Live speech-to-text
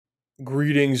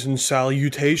Greetings and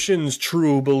salutations,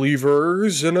 true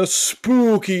believers, in a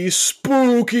spooky,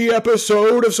 spooky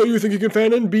episode of So You Think You Can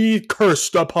Fanon, be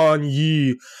cursed upon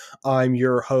ye. I'm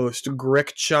your host,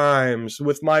 Grick Chimes,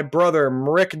 with my brother,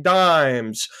 Mrick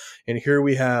Dimes, and here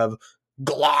we have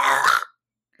Glark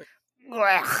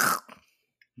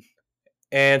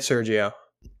and Sergio.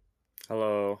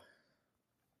 Hello.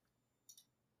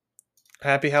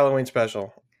 Happy Halloween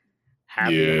special.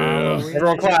 Happy Halloween.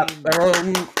 Everyone clap.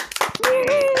 Everyone.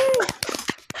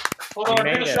 Hold on,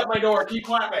 I'm gonna shut my door. Keep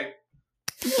clapping.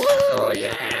 Oh,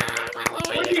 yeah.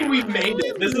 What do you mean we made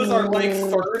it? This is our,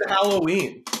 third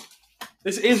Halloween.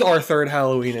 This is our third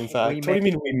Halloween, in fact. What do you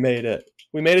mean we made it?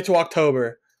 We made it to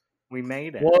October. We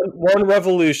made it. One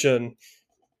revolution.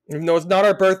 Even though it's not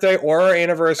our birthday or our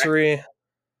anniversary.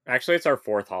 Actually, it's our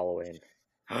fourth Halloween.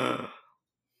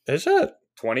 Is it?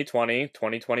 2020,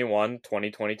 2021,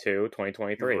 2022,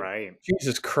 2023. You're right.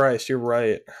 Jesus Christ, you're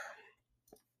right.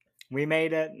 We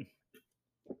made it.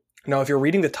 Now, if you're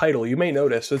reading the title, you may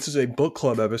notice this is a book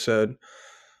club episode.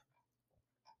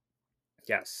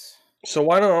 Yes. So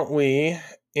why don't we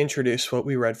introduce what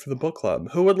we read for the book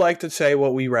club? Who would like to say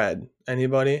what we read?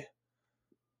 Anybody?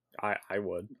 I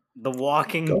would. The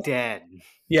Walking Dead.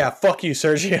 Yeah, fuck you,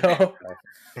 Sergio.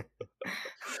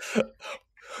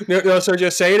 No,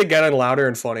 Sergio, say it again and louder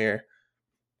and funnier.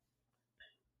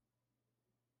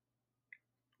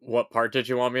 What part did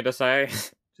you want me to say?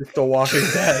 Just The Walking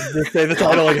Dead. Just say the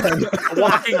title again.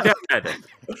 Walking Dead.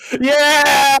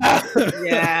 Yeah!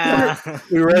 Yeah.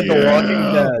 We read The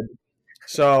Walking Dead.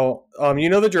 So, you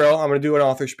know the drill. I'm going to do an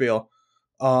author spiel.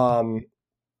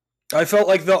 I felt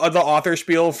like the author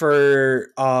spiel for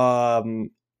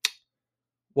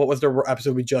what was the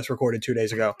episode we just recorded 2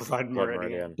 days ago? Blood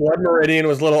Meridian. Blood Meridian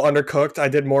was a little undercooked. I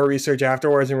did more research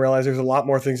afterwards and realized there's a lot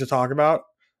more things to talk about.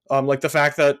 Like the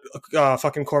fact that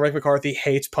fucking Cormac McCarthy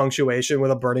hates punctuation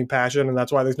with a burning passion, and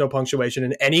that's why there's no punctuation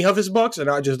in any of his books, and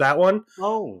not just that one.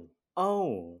 Oh.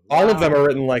 All of them are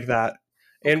written like that.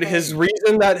 And his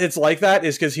reason that it's like that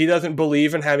is because he doesn't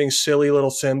believe in having silly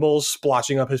little symbols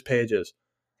splotching up his pages.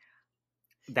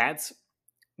 That's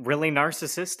really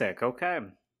narcissistic. Okay.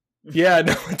 Yeah,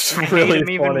 no, it's I really hate him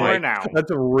even funny. more now. That's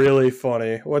really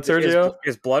funny. What's Sergio?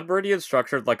 Is Blood Meridian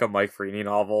structured like a Mike Freeney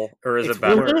novel? Or is It's it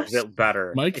better? worse. Is it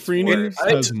better? Mike It's Freeney worse.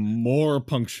 has more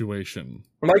punctuation.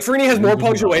 Mike Freeney has more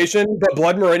punctuation, but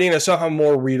Blood Meridian is somehow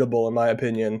more readable, in my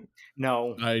opinion.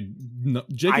 No.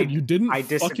 Jacob, you didn't I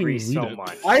disagree fucking read so it.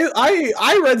 much.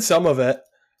 I read some of it.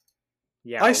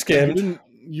 Yeah. I You skimmed. didn't.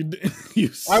 You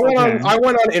I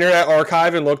went on Internet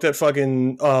Archive and looked at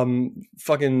fucking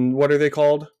what are they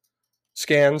called?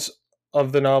 Scans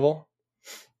of the novel.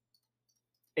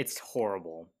 It's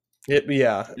horrible. But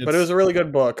it was a really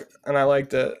good book, and I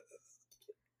liked it.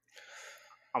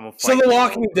 I'm a So The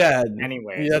Walking Dead.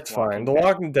 Anyway, Yeah, that's fine. The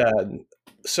Walking Dead.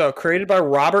 So created by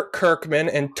Robert Kirkman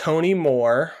and Tony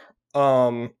Moore. Two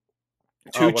what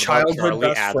about childhood Charlie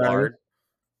best Adlard? friends.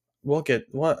 We'll get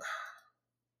what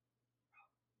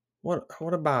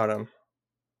about him?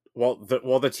 Well, the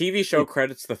TV show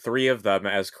credits the three of them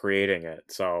as creating it,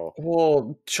 so...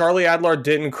 Well, Charlie Adler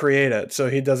didn't create it, so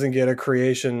he doesn't get a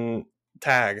creation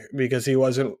tag because he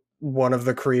wasn't one of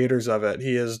the creators of it.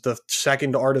 He is the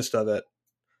second artist of it,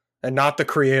 and not the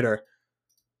creator.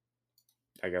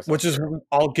 I guess. Which is,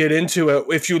 I'll get into it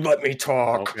if you let me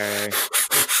talk. Okay.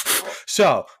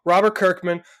 So, Robert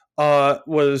Kirkman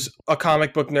was a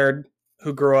comic book nerd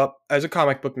who grew up as a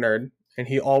comic book nerd, and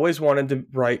he always wanted to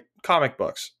write comic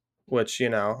books. Which,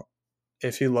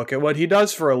 if you look at what he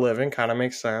does for a living, kind of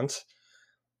makes sense.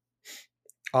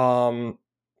 In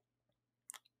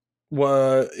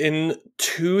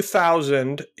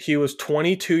 2000, he was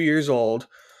 22 years old,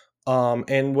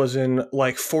 and was in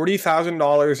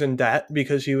 $40,000 in debt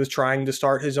because he was trying to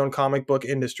start his own comic book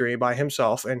industry by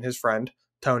himself and his friend,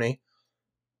 Tony.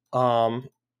 And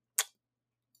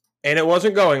it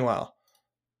wasn't going well.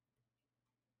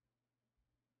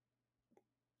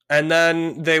 And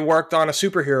then they worked on a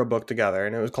superhero book together,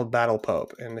 and it was called Battle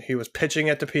Pope. And he was pitching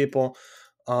it to people.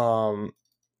 Back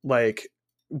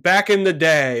in the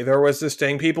day, there was this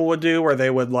thing people would do where they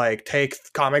would take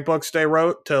comic books they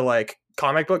wrote to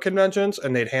comic book conventions,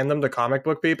 and they'd hand them to comic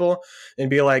book people and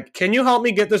be like, "Can you help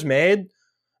me get this made?"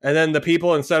 And then the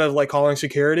people, instead of calling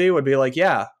security, would be like,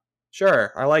 "Yeah,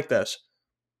 sure, I like this."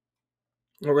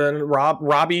 And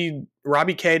Robbie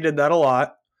K did that a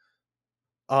lot.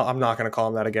 I'm not going to call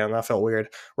him that again. That felt weird.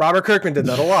 Robert Kirkman did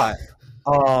that a lot.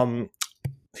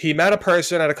 He met a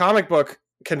person at a comic book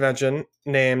convention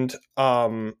named,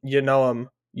 you know him,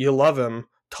 you love him,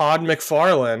 Todd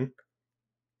McFarlane.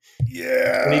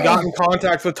 Yeah. And he got in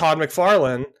contact with Todd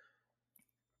McFarlane.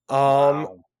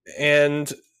 Wow.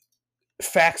 and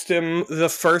faxed him the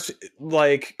first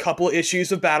like couple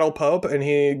issues of Battle Pope, and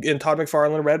Todd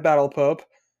McFarlane read Battle Pope,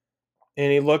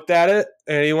 and he looked at it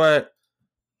and he went,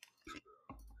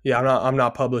 "Yeah, I'm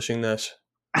not publishing this."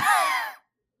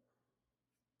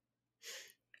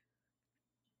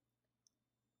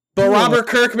 But Robert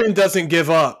Kirkman doesn't give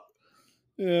up.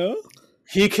 Yeah.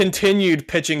 He continued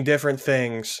pitching different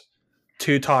things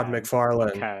to Todd McFarlane.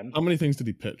 Okay. How many things did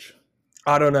he pitch?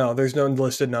 I don't know. There's no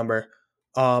listed number.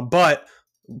 But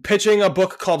pitching a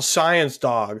book called Science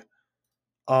Dog,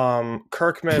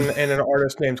 Kirkman and an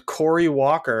artist named Corey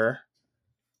Walker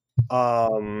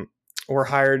were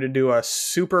hired to do a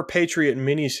Super Patriot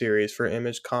miniseries for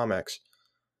Image Comics.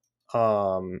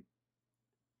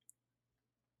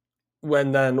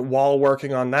 While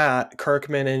working on that,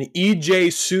 Kirkman and E.J.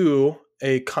 Su,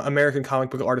 American comic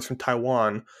book artist from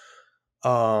Taiwan,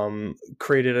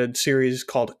 created a series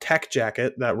called Tech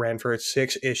Jacket that ran for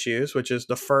 6 issues, which is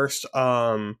the first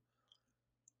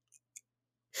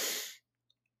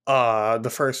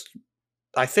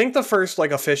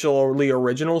like officially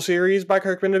original series by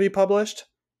Kirkman to be published.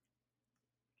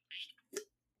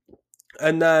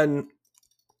 And then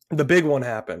the big one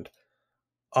happened.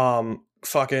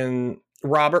 Fucking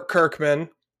Robert Kirkman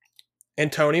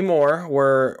and Tony Moore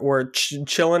were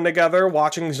chilling together,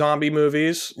 watching zombie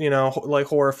movies, like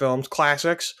horror films,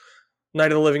 classics,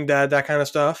 Night of the Living Dead, that kind of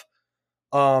stuff.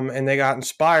 And they got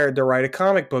inspired to write a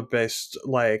comic book based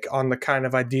like on the kind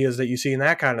of ideas that you see in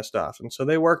that kind of stuff. And so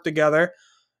they worked together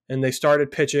and they started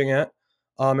pitching it.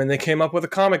 And they came up with a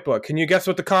comic book. Can you guess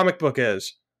what the comic book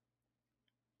is?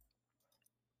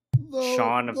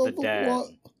 Shaun of the Dead.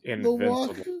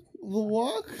 Invincible. The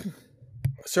Walk?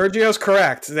 Sergio's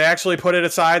correct. They actually put it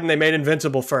aside and they made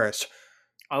Invincible first.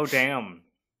 Oh, damn.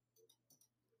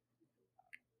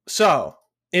 So,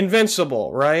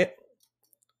 Invincible, right?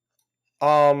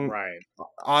 Right.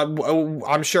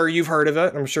 I'm sure you've heard of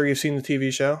it. I'm sure you've seen the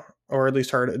TV show, or at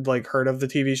least heard of the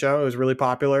TV show. It was really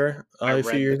popular a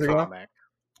few years ago. Comic.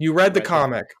 You read the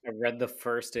comic. I read the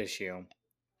first issue.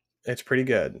 It's pretty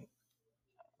good.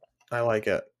 I like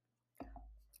it.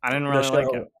 I didn't really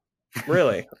like it.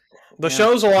 Really? The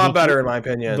show's a lot better, in my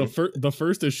opinion. The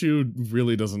first issue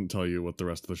really doesn't tell you what the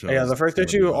rest of the show is. Yeah, the first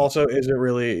issue also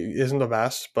isn't the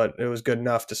best, but it was good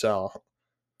enough to sell.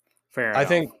 Fair enough. I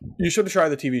think you should try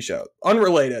the TV show.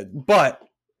 Unrelated, but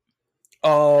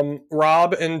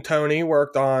Rob and Tony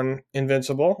worked on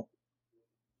Invincible.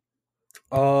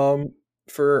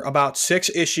 For about 6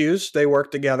 issues, they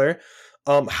worked together.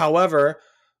 However,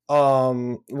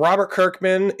 Robert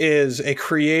Kirkman is a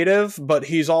creative, but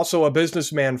he's also a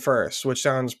businessman first, which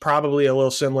sounds probably a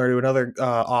little similar to another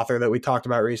author that we talked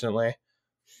about recently.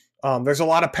 There's a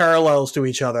lot of parallels to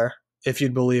each other, if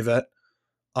you'd believe it.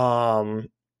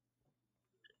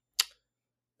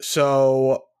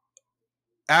 So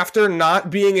after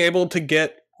not being able to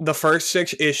get the first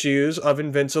 6 issues of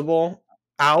Invincible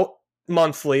out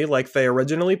monthly like they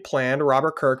originally planned,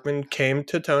 Robert Kirkman came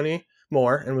to Tony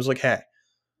Moore and was like, "Hey,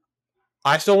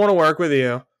 I still want to work with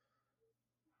you,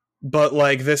 but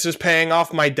like this is paying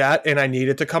off my debt and I need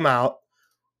it to come out.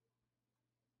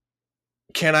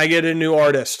 Can I get a new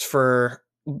artist for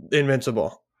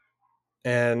Invincible?"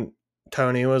 And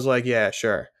Tony was like, "Yeah,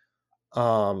 sure."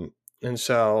 And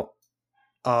so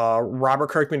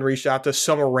Robert Kirkman reached out to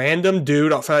some random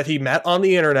dude that he met on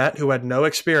the internet who had no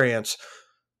experience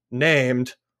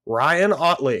named Ryan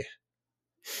Ottley.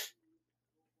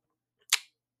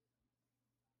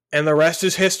 And the rest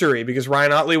is history, because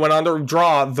Ryan Ottley went on to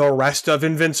draw the rest of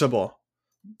Invincible.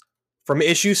 From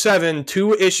issue 7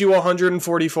 to issue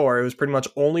 144, it was pretty much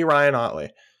only Ryan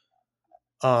Ottley.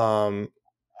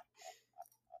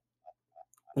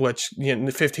 Which,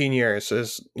 15 years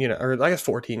is, or I guess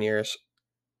 14 years.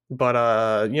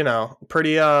 But,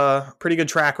 pretty good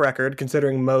track record,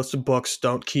 considering most books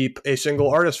don't keep a single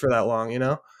artist for that long,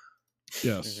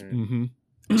 Yes.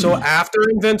 Mm-hmm. So after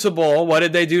Invincible, what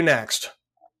did they do next?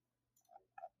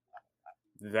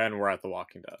 Then we're at The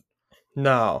Walking Dead.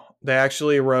 No, they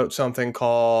actually wrote something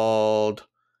called,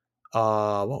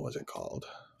 what was it called?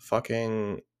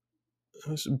 It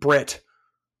was Brit.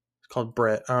 It's called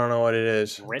Brit. I don't know what it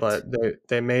is, but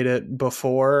they made it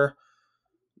before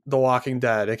The Walking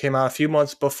Dead. It came out a few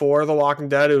months before The Walking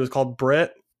Dead. It was called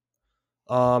Brit.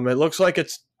 It looks like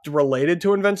it's related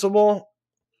to Invincible.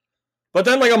 But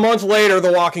then like a month later,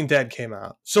 The Walking Dead came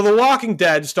out. So The Walking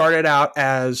Dead started out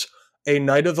as a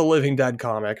Night of the Living Dead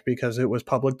comic because it was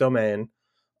public domain.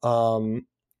 And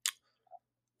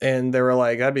they were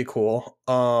like, that'd be cool.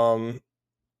 And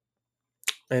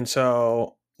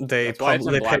so they That's why it's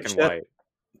in black and white.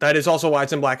 That is also why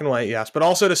it's in black and white, yes. But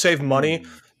also to save money,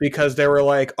 because they were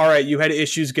like, all right, you had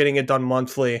issues getting it done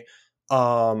monthly.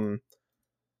 So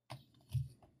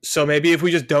maybe if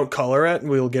we just don't color it,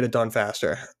 we'll get it done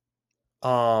faster.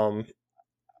 So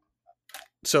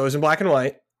it was in black and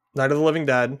white. Night of the Living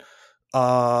Dead.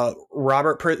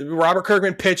 Robert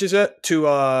Kirkman pitches it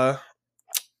to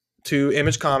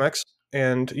Image Comics,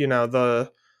 and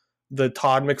the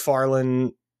Todd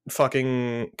McFarlane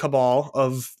fucking cabal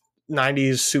of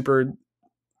 90s super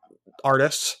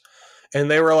artists, and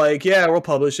they were like, yeah, we'll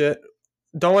publish it.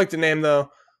 Don't like the name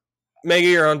though. Make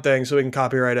it your own thing so we can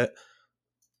copyright it,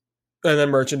 and then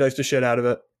merchandise the shit out of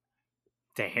it.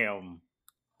 Damn.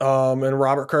 And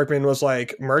Robert Kirkman was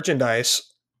like, merchandise?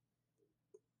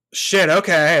 Shit,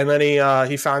 okay. And then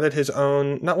he founded his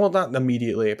own, not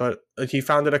immediately, but he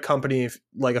founded a company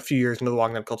like a few years into the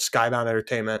Walking Dead called Skybound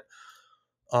Entertainment.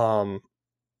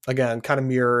 Again, kind of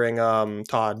mirroring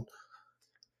Todd.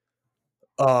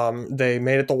 They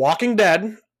made it The Walking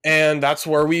Dead, and that's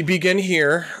where we begin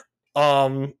here.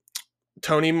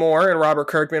 Tony Moore and Robert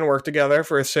Kirkman worked together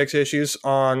for 6 issues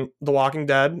on The Walking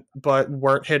Dead, but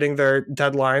weren't hitting their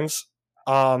deadlines.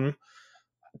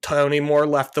 Tony Moore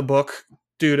left the book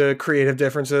due to creative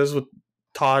differences with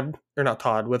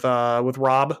with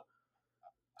Rob.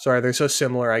 Sorry, they're so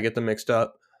similar, I get them mixed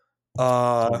up.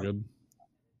 Good.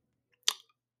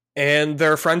 And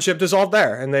their friendship dissolved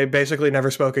there, and they basically never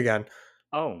spoke again.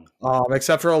 Oh.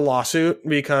 Except for a lawsuit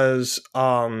because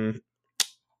Tony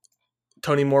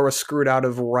Moore was screwed out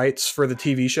of rights for the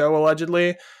TV show,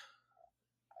 allegedly.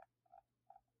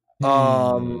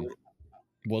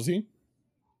 Was he?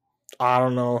 I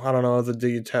don't know the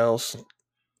details.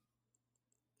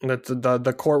 That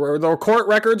the court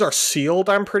records are sealed,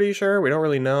 I'm pretty sure. We don't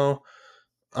really know.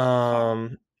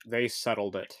 They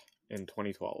settled it in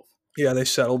 2012. Yeah, they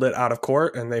settled it out of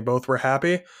court, and they both were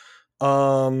happy.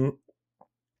 So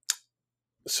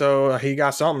he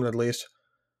got something at least.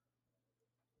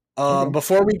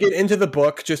 Before we get into the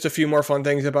book, just a few more fun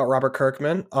things about Robert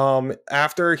Kirkman.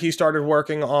 After he started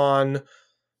working on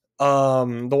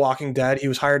The Walking Dead, he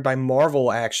was hired by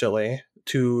Marvel, actually,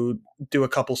 to do a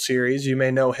couple series. You may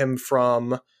know him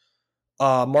from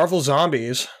Marvel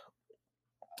Zombies.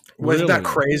 Wasn't that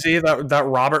crazy that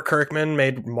Robert Kirkman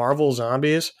made Marvel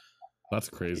Zombies? That's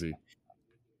crazy.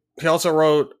 He also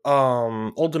wrote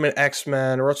Ultimate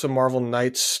X-Men, wrote some Marvel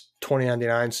Knights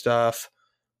 2099 stuff.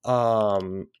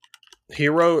 He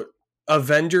wrote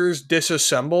Avengers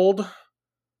Disassembled.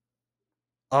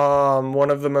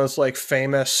 One of the most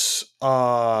famous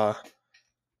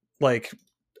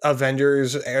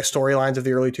Avengers storylines of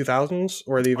the early 2000s,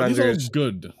 where the Avengers These are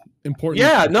good, important.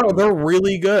 Yeah, no, they're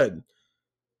really good.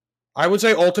 I would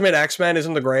say Ultimate X-Men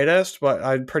isn't the greatest, but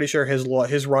I'm pretty sure his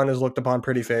run is looked upon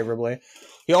pretty favorably.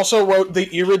 He also wrote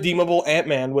The Irredeemable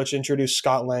Ant-Man, which introduced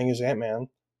Scott Lang as Ant-Man.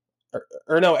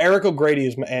 Or no, Eric O'Grady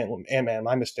is Ant-Man,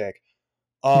 my mistake.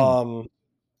 Robert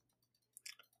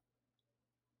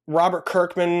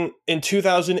Kirkman in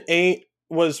 2008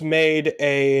 was made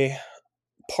a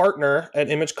partner at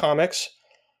Image Comics.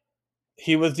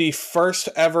 He was the first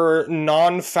ever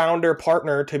non-founder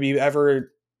partner to be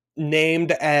ever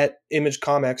named at Image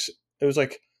Comics. It was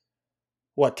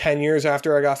 10 years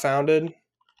after I got founded?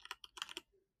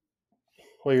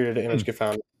 What year did Image get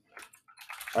founded?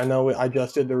 I know I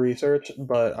just did the research,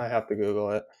 but I have to Google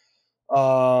it.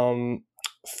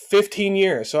 15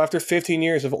 years. So after 15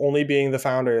 years of only being the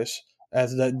founders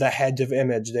as the heads of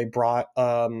Image, they brought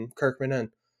Kirkman in.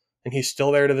 And he's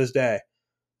still there to this day.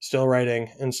 Still writing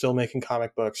and still making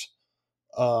comic books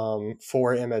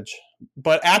for Image.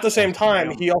 But at the same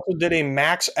time, he also did a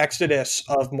max exodus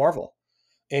of Marvel.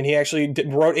 And he actually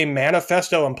wrote a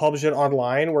manifesto and published it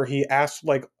online where he asked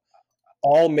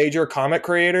all major comic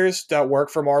creators that work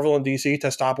for Marvel and DC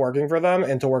to stop working for them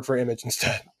and to work for Image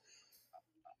instead.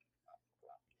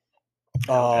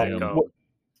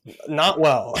 Not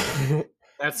well.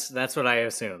 That's what I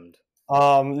assumed.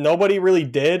 Nobody really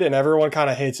did, and everyone kind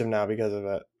of hates him now because of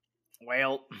it.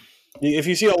 Well, if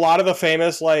you see a lot of the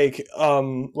famous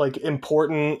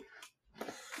important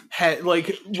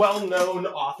well-known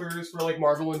authors for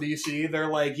Marvel and DC, they're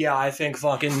like, yeah, I think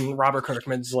fucking Robert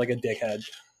Kirkman's a dickhead.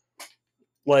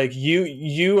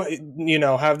 You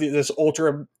have this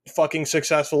ultra fucking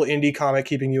successful indie comic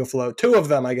keeping you afloat. 2 of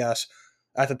them, I guess,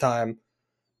 at the time.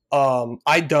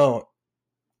 I don't.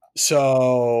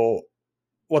 So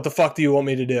what the fuck do you want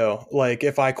me to do?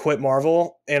 If I quit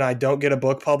Marvel and I don't get a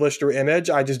book published through Image,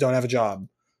 I just don't have a job.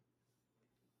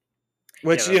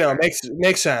 Which,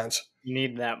 makes sense. You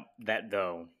need that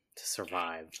dough to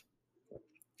survive.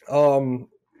 Walking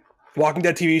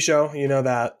Dead TV show, you know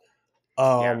that.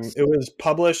 Yes. It was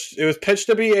pitched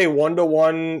to be a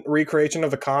 1-to-1 recreation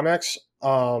of the comics.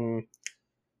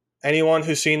 Anyone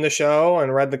who's seen the show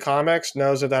and read the comics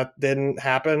knows that didn't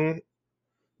happen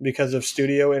because of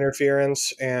studio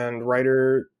interference and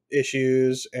writer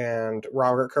issues, and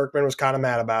Robert Kirkman was kind of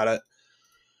mad about it.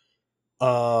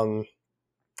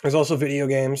 There's also video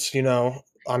games,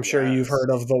 I'm sure you've heard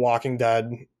of the Walking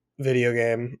Dead video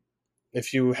game.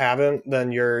 If you haven't,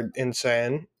 then you're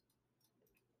insane.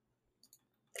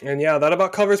 And yeah, that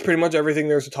about covers pretty much everything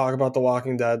there's to talk about The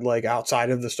Walking Dead, like outside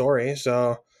of the story.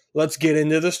 So let's get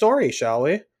into the story, shall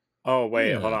we? Oh,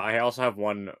 wait, hold on. I also have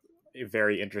one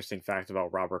very interesting fact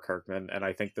about Robert Kirkman, and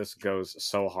I think this goes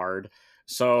so hard.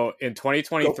 So in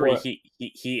 2023,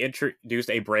 he introduced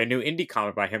a brand new indie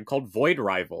comic by him called Void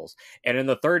Rivals. And in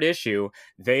the third issue,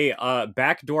 they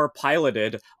backdoor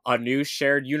piloted a new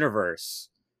shared universe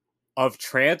of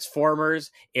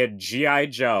Transformers and G.I.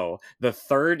 Joe. The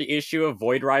third issue of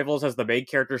Void Rivals has the main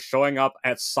character showing up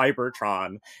at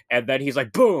Cybertron, and then he's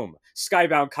like, boom!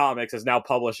 Skybound Comics is now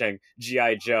publishing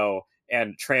G.I. Joe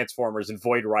and Transformers, and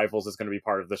Void Rivals is going to be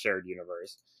part of the shared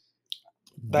universe.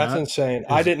 That's insane.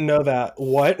 I didn't know that.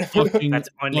 What? That's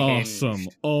unhinged. Awesome.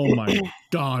 Oh my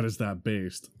god, is that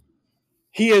based?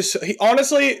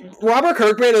 Honestly, Robert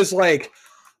Kirkman is like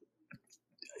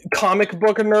comic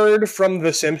book nerd from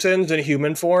The Simpsons in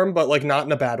human form, but like not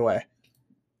in a bad way.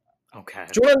 Okay.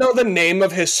 Do you want to know the name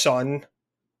of his son?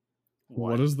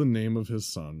 What is the name of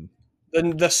his son?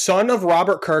 The son of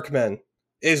Robert Kirkman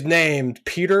is named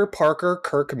Peter Parker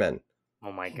Kirkman.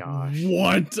 Oh my gosh.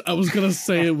 What? I was gonna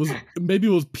say maybe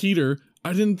it was Peter.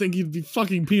 I didn't think he'd be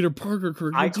fucking Peter Parker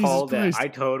Kirkman. I Jesus called Christ. it. I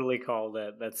totally called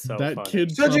it. That's so funny. That kid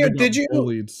Sergio, probably got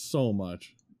bullied so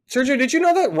much. Sergio, did you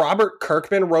know that Robert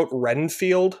Kirkman wrote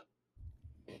Renfield?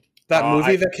 That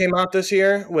movie that came out this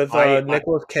year with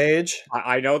Nicolas Cage?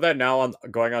 I know that now on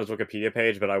going on his Wikipedia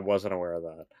page, but I wasn't aware of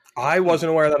that. I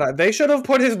wasn't aware of that. They should have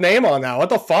put his name on that. What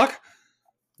the fuck?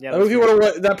 Yeah,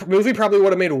 that movie probably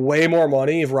would have made way more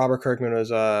money if Robert Kirkman was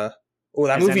that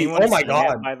movie. Oh my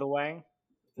god. By the way?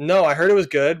 No, I heard it was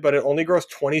good, but it only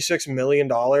grossed $26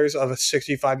 million of a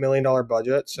 $65 million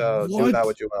budget, so do with that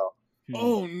what you will.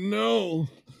 Oh no.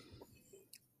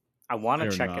 I want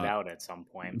to check it out at some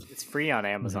point. It's free on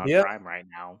Amazon Prime right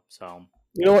now, so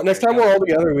you know what? Next time we're all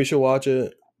together, we should watch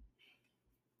it.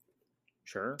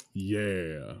 Sure.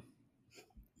 Yeah.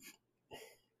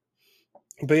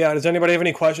 But yeah, does anybody have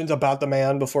any questions about the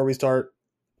man before we start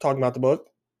talking about the book?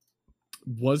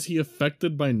 Was he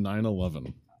affected by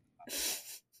 9/11?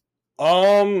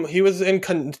 He was in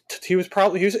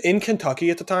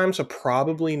Kentucky at the time, so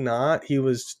probably not. He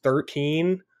was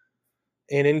 13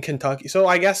 and in Kentucky. So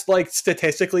I guess like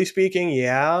statistically speaking,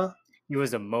 yeah. He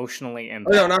was emotionally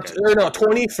impacted. No,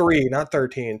 23, not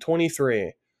 13,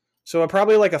 23. So it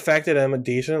probably like affected him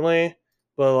decently,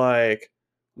 but like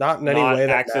not in any way that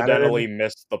accidentally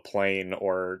missed the plane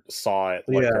or saw it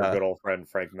like our good old friend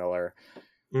Frank Miller.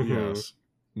 Mm-hmm. Yes.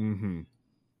 Mm-hmm.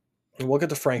 We'll get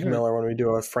to Frank Miller when we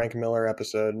do a Frank Miller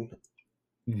episode.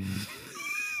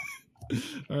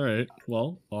 All right.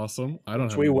 Well, awesome. I don't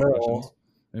have any questions.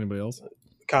 Anybody else?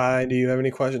 Kai, do you have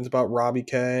any questions about Robbie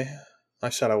K? I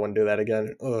said I wouldn't do that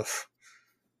again. Ugh.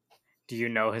 Do you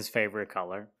know his favorite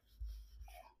color?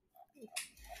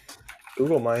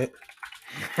 Google might.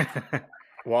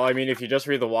 Well, I mean, if you just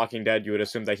read The Walking Dead, you would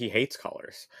assume that he hates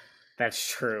colors. That's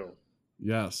true.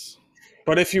 Yes.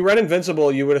 But if you read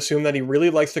Invincible, you would assume that he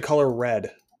really likes the color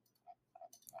red.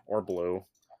 Or blue.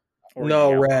 Or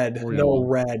no, yellow. red. Or No, yellow.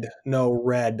 red. No,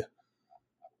 red.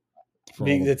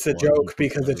 It's a joke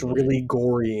because it's really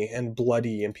gory and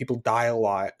bloody and people die a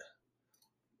lot.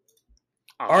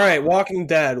 All right, Walking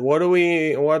Dead.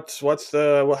 How's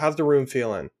the room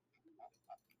feeling?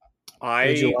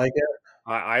 Did you like it?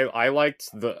 I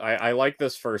liked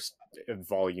this first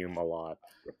volume a lot.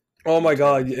 Oh my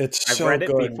god, it's so good. I've read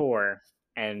it before,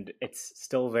 and it's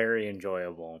still very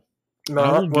enjoyable.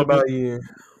 No, what about you?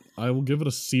 I will give it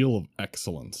a seal of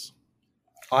excellence.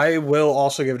 I will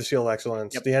also give it a seal of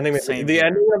excellence. Yep, the ending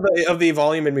of the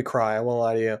volume made me cry. I won't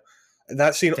lie to you.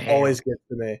 That scene always gets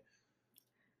to me.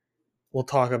 We'll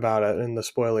talk about it in the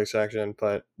spoiler section,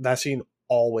 but that scene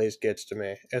always gets to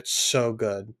me. It's so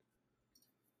good.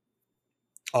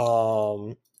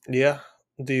 Yeah.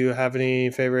 Do you have any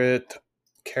favorite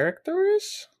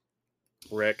characters?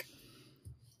 Rick.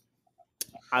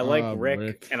 I like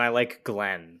Rick, and I like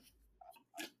Glenn.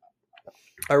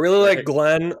 I really like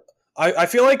Glenn. I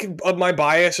feel like my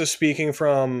bias is speaking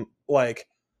from like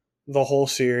the whole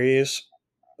series,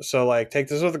 so like take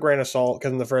this with a grain of salt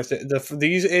because in the first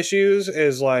these issues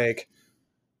is like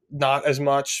not as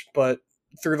much, but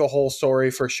through the whole story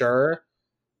for sure.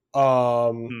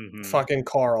 Fucking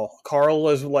Carl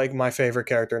is like my favorite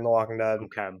character in The Walking Dead.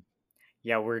 Okay,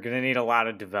 Yeah, we're gonna need a lot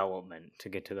of development to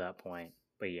get to that point.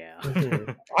 But yeah.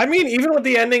 Mm-hmm. I mean, even with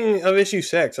the ending of issue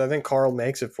 6, I think Carl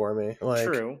makes it for me. Like,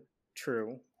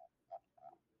 True.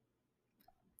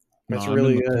 That's I'm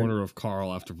really in the good. corner of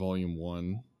Carl after volume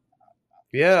 1.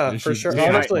 Yeah, for sure.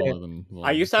 Honestly,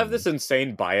 I used to have this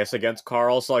insane bias against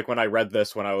Carl. So like when I read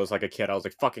this when I was like a kid, I was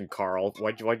like, "Fucking Carl!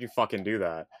 Why'd you fucking do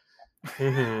that?"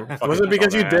 mm-hmm. Was it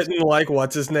because you didn't like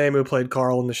what's his name who played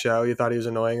Carl in the show? You thought he was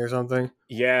annoying or something?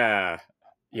 Yeah.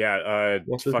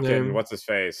 What's his fucking name? what's his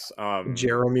face?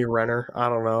 Jeremy Renner. I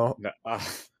don't know. God,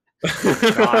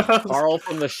 Carl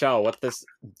from the show. What this?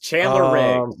 Chandler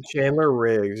Riggs. Chandler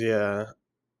Riggs. Yeah.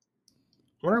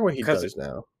 I wonder what he does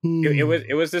now.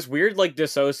 It was this weird like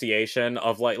dissociation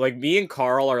of like me and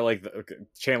Carl are like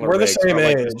Chandler We're Riggs the same are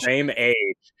like age. the same age.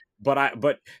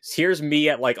 But here's me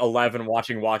at like 11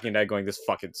 watching Walking Dead going, this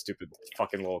fucking stupid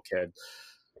fucking little kid.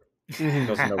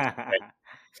 Doesn't know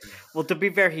well, to be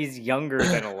fair, he's younger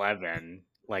than 11.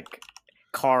 Like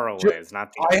Carl is,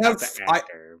 not the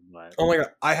actor. But... Oh my god,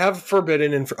 I have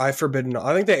forbidden. I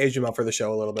think they aged him up for the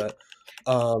show a little bit.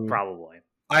 Probably.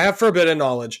 I have forbidden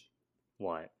knowledge.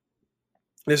 What?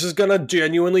 This is gonna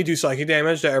genuinely do psychic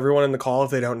damage to everyone in the call if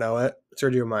they don't know it.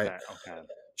 Sergio might. Okay.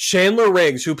 Chandler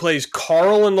Riggs, who plays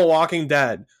Carl in The Walking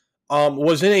Dead,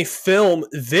 was in a film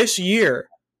this year,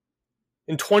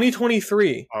 in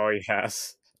 2023. Oh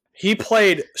yes. He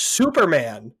played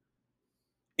Superman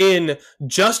in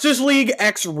Justice League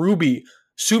X Ruby,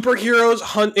 Superheroes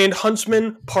and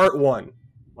Huntsman Part 1.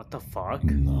 What the fuck?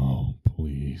 No,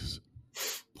 please.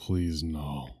 Please,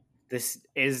 no. This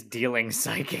is dealing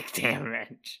psychic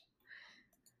damage.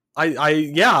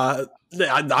 I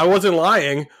wasn't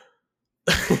lying.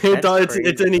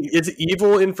 It's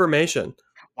evil information.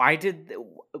 Why that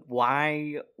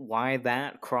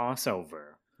crossover?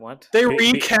 What? They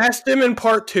recast him in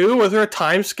part 2? Was there a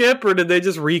time skip, or did they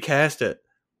just recast it?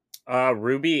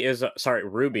 Ruby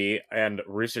and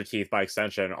Rooster Teeth by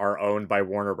extension are owned by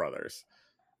Warner Brothers.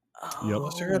 Oh. Yep.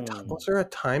 Was there a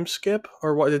time skip,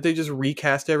 or what? Did they just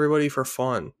recast everybody for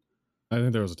fun? I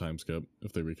think there was a time skip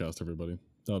if they recast everybody.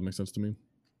 That would make sense to me.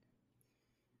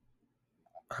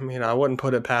 I mean, I wouldn't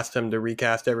put it past him to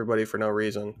recast everybody for no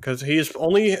reason, because he's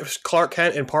only Clark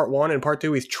Kent in part 1. In part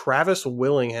 2, he's Travis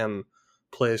Willingham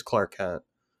plays Clark Kent.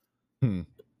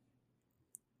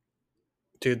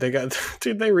 Dude,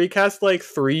 they recast like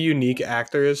 3 unique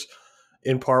actors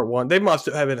in part 1. They must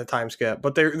have been a time skip,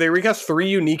 but they recast 3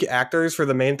 unique actors for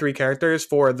the main 3 characters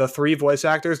for the 3 voice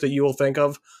actors that you will think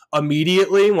of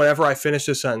immediately whenever I finish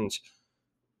this sentence.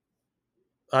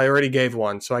 I already gave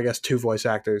one, so I guess 2 voice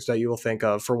actors that you will think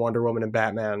of for Wonder Woman and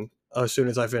Batman as soon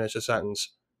as I finish the sentence.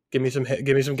 Give me some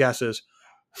guesses.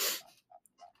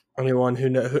 Anyone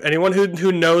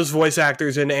who knows voice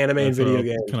actors in anime and video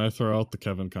games. Can I throw out the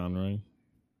Kevin Conroy?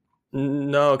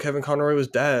 No, Kevin Conroy was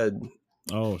dead.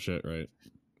 Oh shit! Right,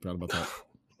 forgot about that.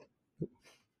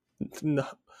 No,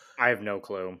 I have no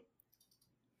clue.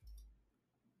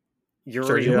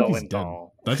 Yuri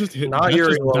Lowenthal. That just hit. Not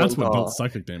Yuri Lowenthal. That's what dealt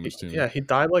psychic damage to me. Yeah, he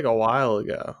died like a while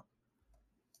ago.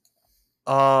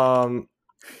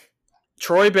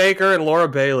 Troy Baker and Laura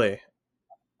Bailey.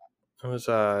 It was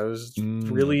I don't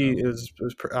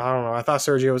know. I thought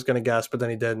Sergio was going to guess, but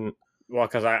then he didn't. Well,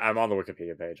 because I'm on the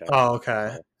Wikipedia page. Oh,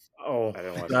 okay. Oh,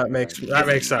 that makes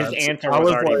sense. His answer I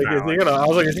was like,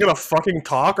 is he gonna fucking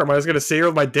talk, or am I just gonna sit here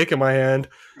with my dick in my hand?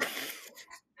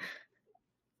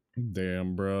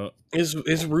 Damn, bro.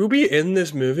 Is Ruby in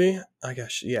this movie? I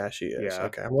guess she is. Yeah.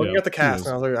 Okay, I'm looking at the cast,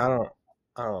 and I was like, I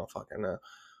don't fucking know.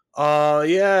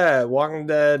 Yeah, Walking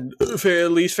Dead.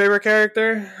 Least favorite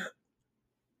character?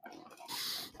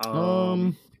 I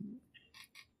don't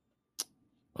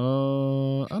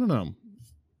know.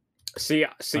 See,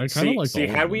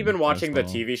 had we been watching the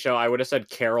TV show, I would have said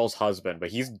Carol's husband, but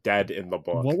he's dead in the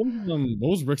book. What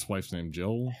was Rick's wife's name?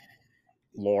 Jill?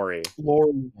 Lori. Is Yeah.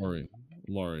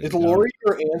 Lori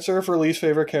your answer for least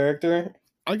favorite character?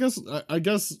 I guess I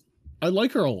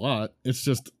like her a lot. It's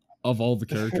just, of all the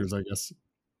characters, I guess,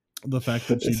 the fact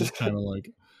that she's just kind of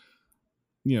like,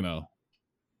 Yeah.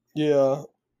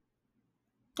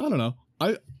 I don't know.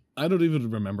 I don't even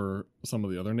remember some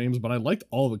of the other names, but I liked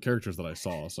all the characters that I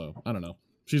saw, so I don't know.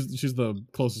 She's the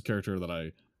closest character that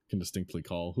I can distinctly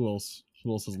call. Who else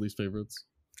has least favorites?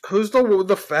 Who's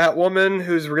the fat woman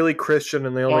who's really Christian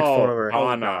and they all make fun of her?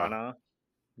 Donna.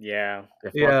 Yeah.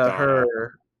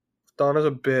 Her. Donna's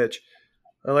a bitch.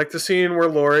 I like the scene where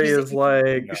Lori is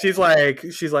like, she's like,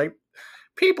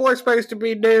 people are supposed to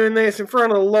be doing this in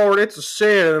front of the Lord. It's a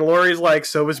sin. And Lori's like,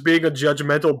 so it's being a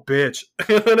judgmental bitch.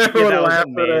 And everyone laughed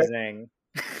at it.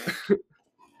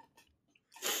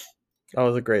 That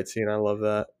was a great scene. I love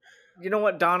that. You know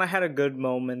what? Donna had a good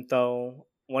moment though.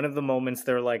 One of the moments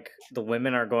they're like, the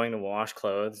women are going to wash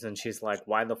clothes, and she's like,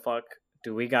 "Why the fuck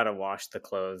do we gotta wash the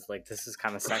clothes? Like, this is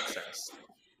kind of sexist."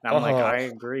 And I'm like, I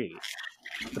agree.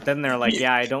 But then they're like,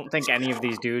 "Yeah, I don't think any of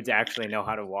these dudes actually know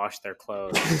how to wash their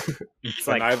clothes." It's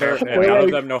like none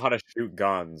of them know how to shoot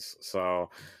guns. So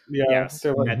yeah, yes,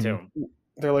 they're like, that too.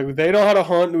 They're like, they know how to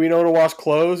hunt. We know how to wash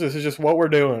clothes. This is just what we're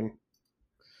doing.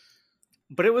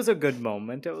 But it was a good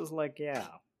moment. It was like, yeah,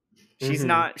 she's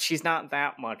not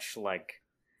that much like,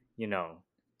 you know,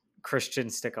 Christian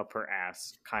stick up her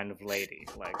ass kind of lady.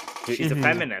 Like, she's a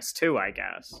feminist too, I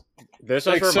guess. This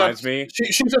just reminds me.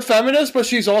 She's a feminist, but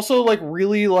she's also like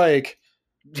really like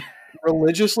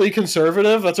religiously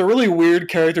conservative. That's a really weird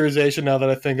characterization now that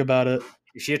I think about it.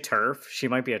 Is she a TERF? She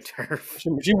might be a TERF.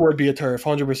 She would be a TERF,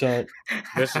 100%.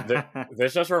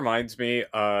 This just reminds me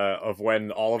of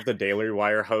when all of the Daily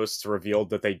Wire hosts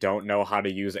revealed that they don't know how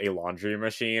to use a laundry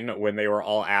machine when they were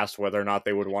all asked whether or not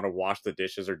they would want to wash the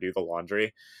dishes or do the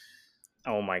laundry.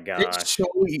 Oh my gosh. It's so,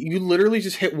 you literally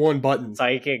just hit one button.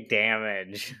 Psychic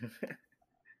damage.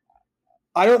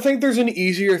 I don't think there's an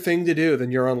easier thing to do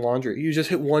than your own laundry. You just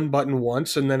hit one button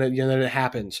once and then it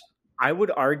happens. I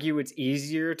would argue it's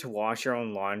easier to wash your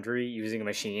own laundry using a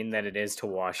machine than it is to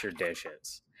wash your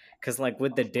dishes. Because, like,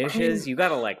 with the dishes, you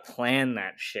gotta, like, plan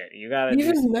that shit. You gotta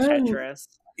do some Tetris.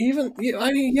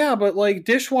 But, like,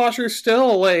 dishwashers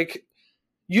still, like,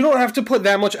 you don't have to put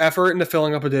that much effort into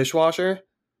filling up a dishwasher.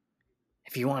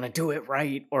 If you want to do it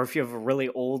right, or if you have a really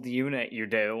old unit, you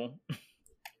do.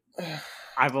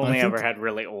 I've only ever had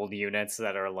really old units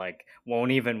that are like,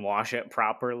 won't even wash it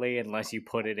properly unless you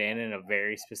put it in a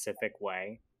very specific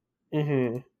way.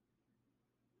 Mm-hmm.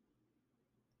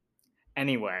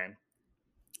 Anyway,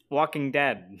 Walking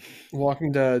Dead.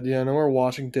 Walking Dead, yeah, no more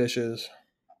washing dishes.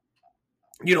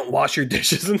 You don't wash your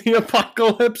dishes in the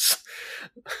apocalypse.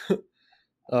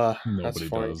 Nobody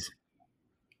does.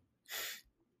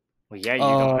 Well, yeah, you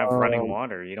don't have running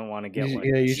water. You don't want to get like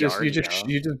you just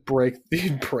break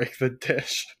the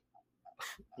dish.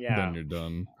 Yeah, then you're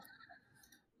done.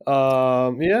 I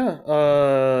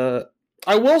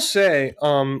will say,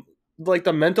 like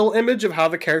the mental image of how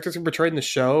the characters are portrayed in the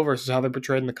show versus how they're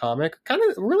portrayed in the comic, kind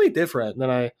of really different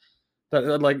than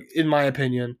like in my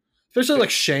opinion, especially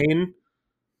like Shane.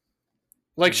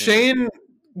 Like Shane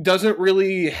doesn't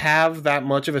really have that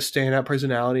much of a standout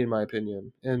personality in my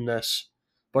opinion in this.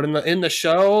 But in the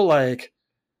show, like,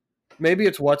 maybe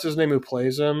it's what's his name who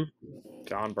plays him?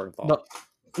 John Bernthal. No,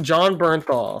 John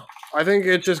Bernthal. I think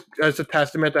it's a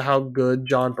testament to how good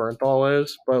John Bernthal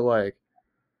is. But like,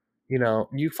 you know,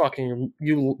 you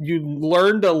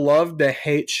learn to love to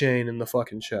hate Shane in the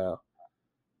fucking show.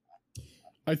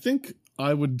 I think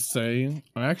I would say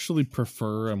I actually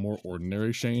prefer a more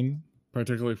ordinary Shane,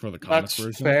 particularly for the comics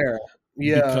version. That's fair.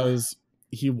 Yeah, because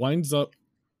he winds up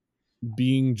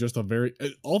being just all the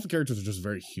characters are just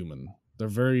very human. They're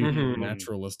very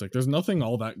naturalistic. There's nothing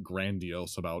all that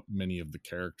grandiose about many of the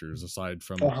characters aside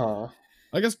from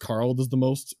I guess Carl does the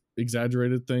most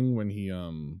exaggerated thing when he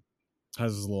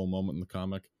has his little moment in the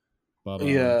comic. But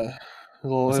his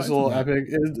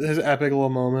epic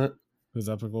little moment.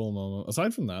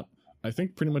 Aside from that, I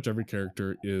think pretty much every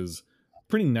character is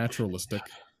pretty naturalistic.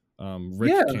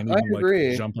 Rick can't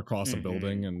even jump across a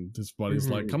building, and his buddy's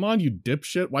like, "Come on, you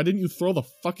dipshit! Why didn't you throw the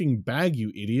fucking bag, you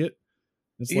idiot?"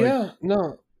 It's like,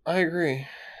 I agree.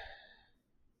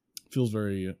 Feels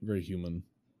very, very human.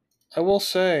 I will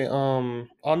say, on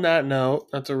that note,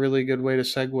 that's a really good way to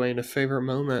segue into favorite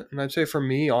moment, and I'd say for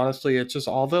me, honestly, it's just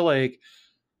all the like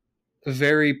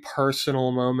very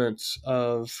personal moments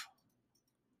of,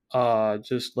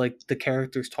 just like the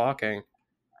characters talking.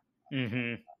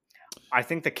 Mm-hmm. I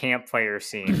think the campfire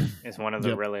scene is one of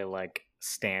the really like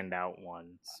standout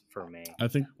ones for me. I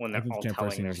think when they're all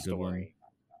telling their story.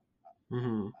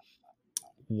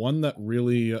 One that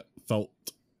really felt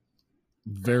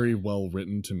very well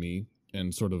written to me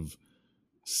and sort of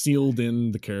sealed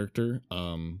in the character.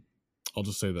 I'll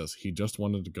just say this: he just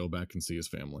wanted to go back and see his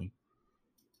family.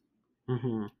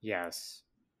 Yes.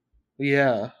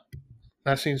 Yeah,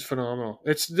 that seems phenomenal.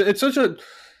 It's such a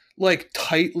like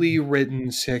tightly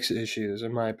written 6 issues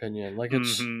in my opinion. Like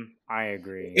it's I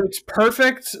agree. It's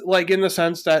perfect like in the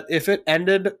sense that if it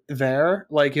ended there,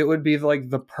 like it would be like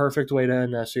the perfect way to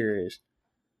end that series.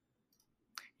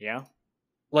 Yeah.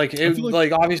 Like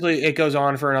obviously it goes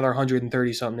on for another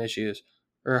 130 something issues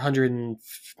or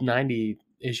 190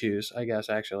 issues, I guess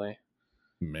actually.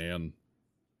 Man.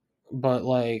 But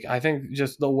like I think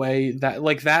just the way that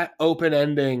like that open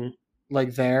ending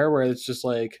like there where it's just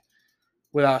like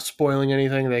without spoiling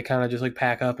anything, they kind of just like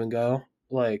pack up and go.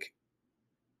 Like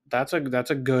that's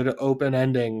a good open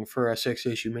ending for a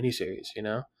 6-issue miniseries, you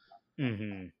know?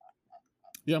 Mm-hmm.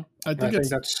 Yeah, I think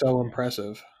that's so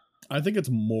impressive. I think it's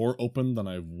more open than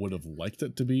I would have liked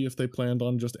it to be if they planned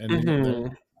on just ending it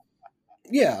there.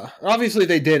 Yeah, obviously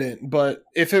they didn't, but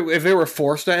if they were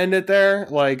forced to end it there,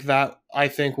 like that, I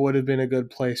think would have been a good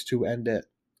place to end it.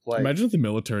 Like, imagine if the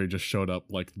military just showed up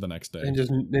like the next day and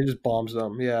just bombs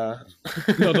them. Yeah,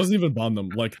 no, it doesn't even bomb them.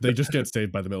 Like they just get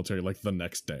saved by the military like the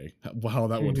next day. How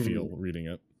that would feel reading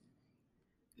it.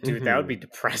 Dude, that would be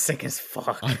depressing as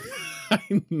fuck. I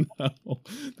know,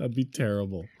 that'd be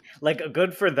terrible. Like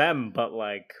good for them, but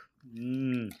like,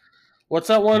 what's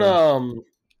that one?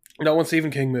 That one Stephen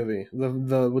King movie,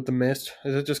 the with the mist.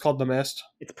 Is it just called The Mist?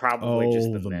 It's probably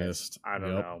just the Mist. mist. I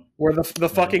don't know. Where the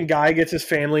fucking guy gets his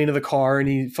family into the car and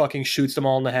he fucking shoots them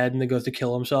all in the head and then goes to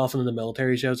kill himself and then the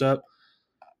military shows up.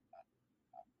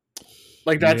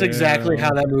 Like that's exactly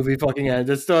how that movie fucking ends.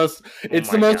 It's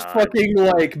the most fucking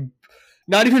like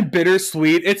not even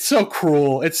bittersweet. It's so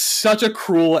cruel. It's such a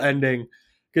cruel ending.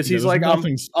 Because he's like, I'm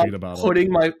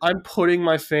putting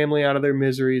my family out of their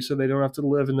misery so they don't have to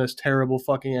live in this terrible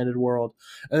fucking ended world.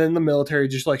 And then the military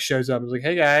just like shows up and is like,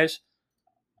 hey guys,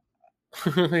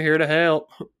 here to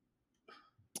help.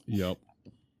 Yep.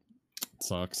 It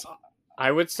sucks.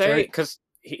 I would say, because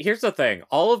here's the thing.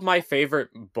 All of my favorite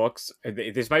books,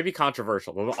 this might be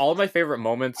controversial, but all of my favorite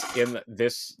moments in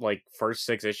this like first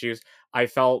 6 issues, I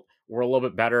felt were a little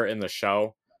bit better in the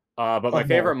show. But my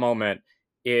favorite moment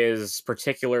is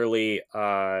particularly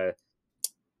the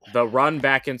run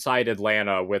back inside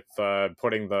Atlanta with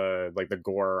putting the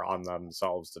gore on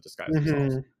themselves to disguise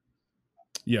themselves.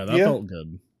 Yeah, that felt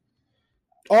good.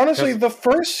 Honestly, the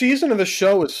first season of the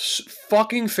show is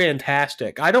fucking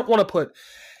fantastic. I don't want to put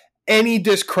any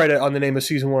discredit on the name of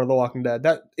season 1 of The Walking Dead.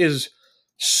 That is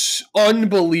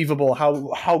unbelievable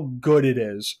how good it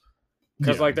is.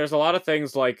 Because like there's a lot of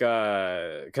things like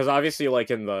because obviously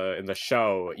like in the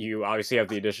show you obviously have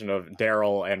the addition of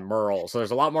Daryl and Merle, so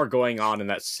there's a lot more going on in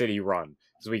that city run,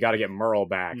 so we got to get Merle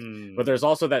back. But there's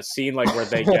also that scene like where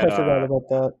they get I forgot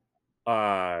about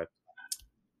that.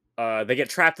 They get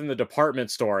trapped in the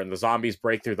department store and the zombies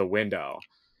break through the window.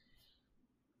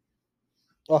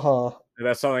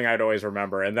 That's something I'd always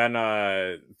remember. And then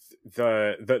the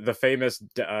famous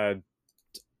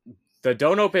the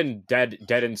don't open dead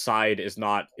inside is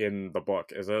not in the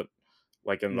book, is it?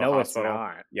 Like in the hospital? It's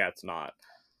not. Yeah, it's not.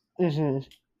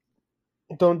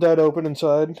 Don't dead open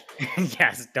inside.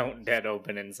 Yes, don't dead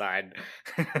open inside.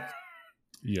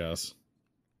 Yes.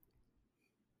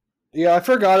 Yeah, I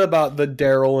forgot about the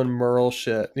Daryl and Merle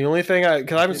shit. The only thing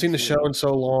because I haven't seen the show in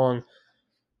so long,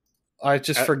 I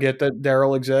just forget that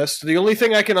Daryl exists. The only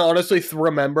thing I can honestly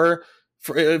remember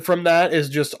from that is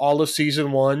just all of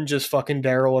season 1, just fucking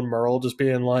Daryl and Merle just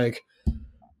being like,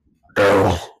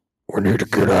 Daryl, we need to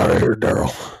get out of here,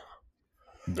 Daryl.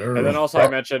 And then also I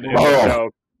mentioned in the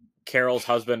show, Carol's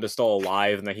husband is still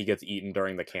alive and then he gets eaten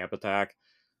during the camp attack.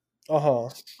 A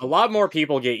lot more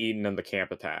people get eaten in the camp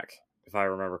attack, if I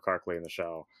remember correctly in the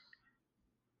show.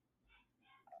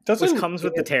 Which comes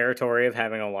with the territory of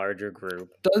having a larger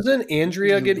group. Doesn't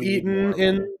Andrea get eaten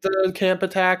in the camp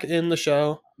attack in the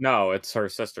show? No, it's her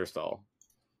sister still.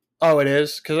 Oh, it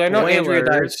is? Because I know Andrea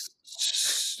dies.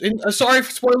 Sorry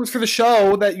for spoilers for the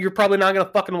show that you're probably not going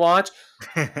to fucking watch.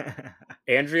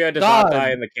 Andrea does not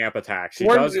die in the camp attack. She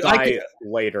does die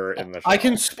later in the show. I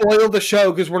can spoil the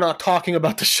show because we're not talking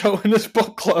about the show in this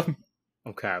book club.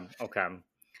 Okay.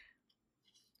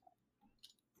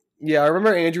 Yeah, I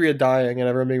remember Andrea dying and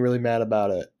everyone being really mad about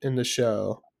it in the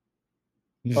show.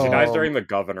 She dies during the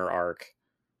governor arc.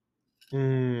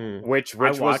 Which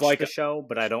I was like the show,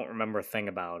 but I don't remember a thing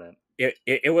about it.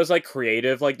 It was like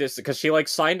creative like this because she like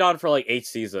signed on for like 8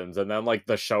 seasons and then like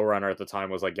the showrunner at the time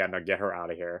was like, yeah, no, get her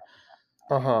out of here.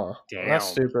 Damn. That's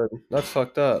stupid. That's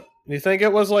fucked up. You think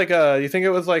it was like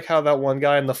how that one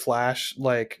guy in The Flash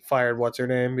like fired what's her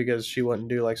name because she wouldn't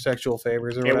do like sexual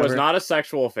favors or whatever? It was not a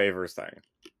sexual favors thing.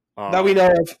 That we know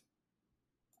of.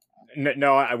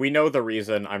 No, we know the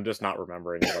reason. I'm just not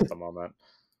remembering it at the moment.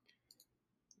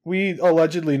 We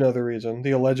allegedly know the reason. The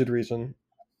alleged reason.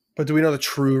 But do we know the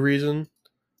true reason?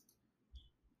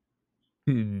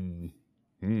 I mean,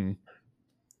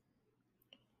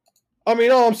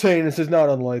 all I'm saying is it's not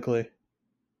unlikely.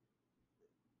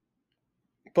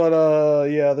 But,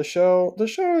 yeah, the show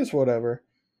is whatever.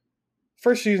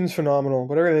 First season's phenomenal,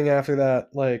 but everything after that,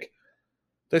 like,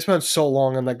 they spent so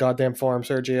long on that goddamn farm,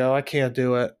 Sergio. I can't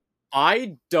do it.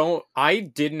 I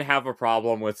didn't have a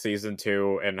problem with season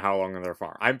 2 and how long on their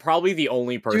farm. I'm probably the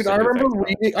only person. Dude, I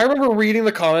remember reading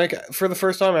the comic for the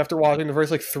first time after watching the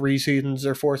first like 3 seasons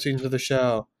or 4 seasons of the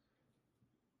show.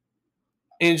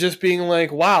 and just being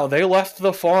like, wow, they left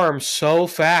the farm so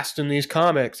fast in these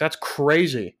comics. That's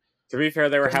crazy. To be fair,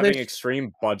 they were having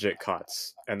extreme budget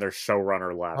cuts, and their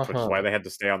showrunner left, which is why they had to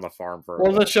stay on the farm for.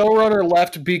 Well, the showrunner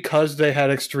left because they had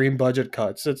extreme budget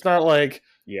cuts. It's not like,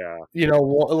 you know,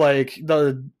 like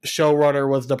the showrunner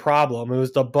was the problem. It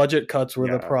was the budget cuts were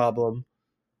the problem.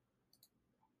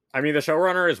 I mean, the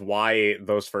showrunner is why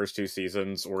those first 2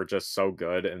 seasons were just so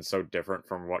good and so different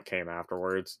from what came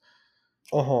afterwards.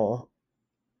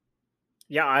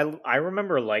 Yeah, I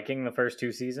remember liking the first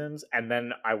 2 seasons, and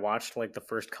then I watched like the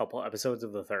first couple episodes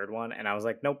of the third one, and I was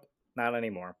like, nope, not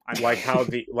anymore. Like how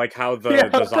the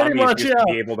zombies used to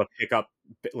be able to pick up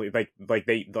in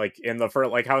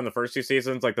the first 2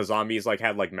 seasons, like the zombies like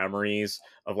had like memories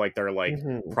of like their like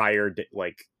prior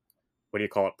like what do you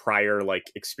call it, prior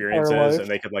like experiences, and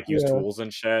they could like use tools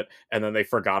and shit, and then they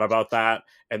forgot about that,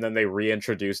 and then they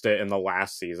reintroduced it in the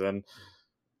last season.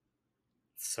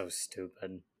 So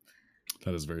stupid.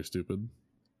 That is very stupid.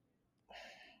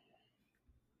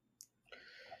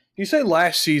 You say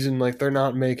last season like they're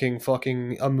not making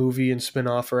fucking a movie and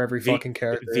spin-off for every fucking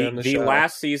character on the show. The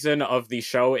last season of the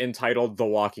show entitled The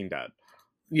Walking Dead.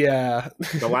 Yeah.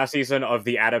 The last season of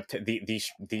the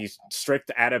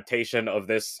strict adaptation of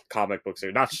this comic book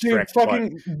series. Not strict,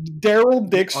 fucking Daryl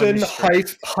Dixon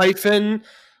hyphen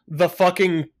the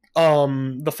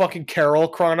fucking Carol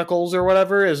Chronicles or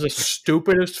whatever is the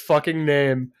stupidest fucking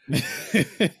name.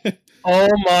 Oh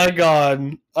my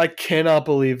god. I cannot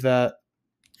believe that.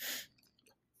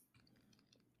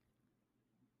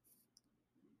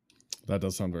 That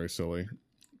does sound very silly.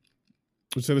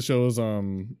 Would you say the show is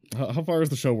how far is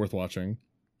the show worth watching?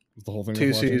 Is the whole thing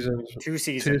 2 seasons. 2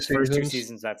 seasons. First 2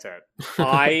 seasons, that's it.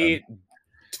 I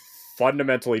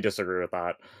fundamentally disagree with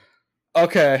that.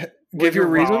 Okay, give your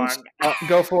reasons.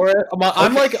 Go for it.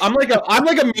 I'm like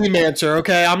a meme answer.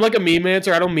 Okay, I'm like a meme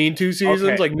answer. I don't mean 2 seasons.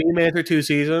 Okay. Like meme answer 2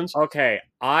 seasons. Okay,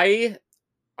 I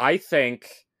think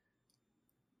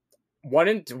 1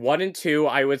 and 2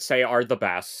 I would say are the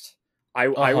best.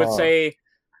 I would say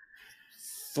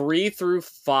 3 through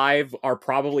 5 are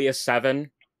probably a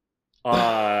 7.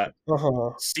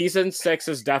 Season 6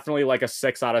 is definitely like a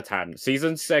 6 out of 10.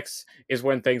 Season 6 is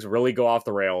when things really go off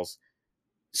the rails.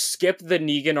 Skip the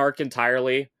Negan arc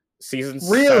entirely. Seasons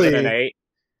 7 and 8.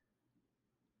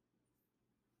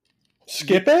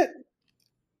 Skip it?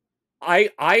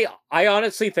 I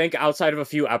honestly think outside of a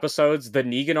few episodes, the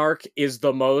Negan arc is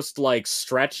the most like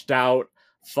stretched out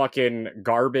fucking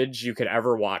garbage you could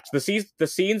ever watch. The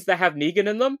scenes that have Negan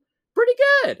in them, pretty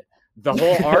good. The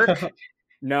whole arc,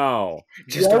 no.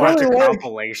 Just watch a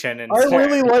compilation. And I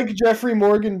really like Jeffrey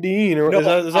Morgan Dean. Or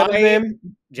is that his name?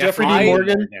 Jeffrey Dean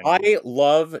Morgan. I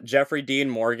love Jeffrey Dean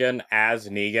Morgan as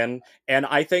Negan, and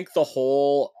I think the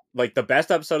whole like the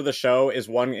best episode of the show is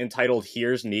one entitled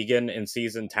 "Here's Negan" in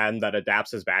season 10 that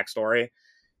adapts his backstory.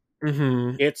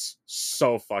 It's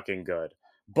so fucking good,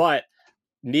 but.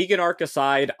 Negan arc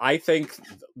aside, I think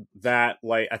that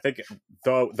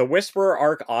the Whisperer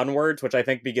arc onwards, which I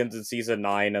think begins in season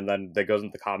 9 and then that goes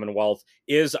into the Commonwealth,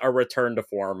 is a return to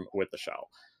form with the show.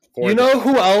 You know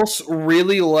who else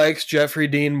really likes Jeffrey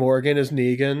Dean Morgan as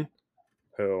Negan?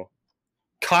 Who?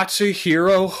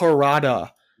 Katsuhiro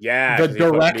Harada. Yeah, the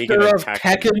director of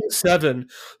Tekken 7,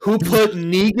 who put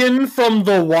Negan from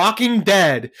The Walking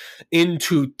Dead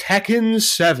into Tekken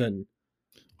 7.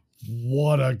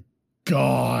 What a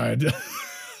god.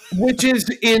 Which is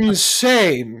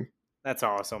insane. That's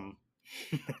awesome.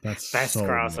 That's best so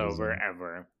crossover amazing.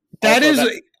 Ever. That also,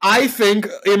 I think,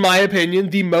 in my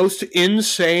opinion, the most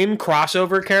insane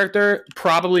crossover character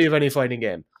probably of any fighting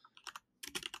game.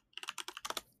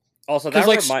 Also, that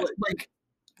like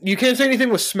you can't say anything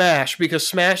with Smash because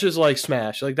Smash is like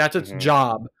Smash. Like that's its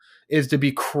job is to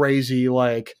be crazy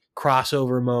like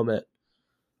crossover moment.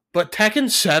 But Tekken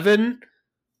 7,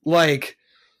 like.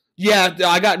 Yeah,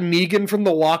 I got Negan from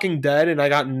The Walking Dead, and I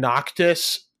got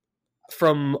Noctis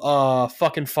from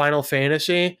fucking Final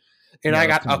Fantasy, and I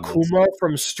got Akuma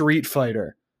from Street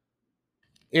Fighter,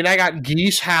 and I got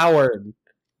Geese Howard.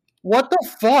 What the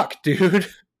fuck, dude?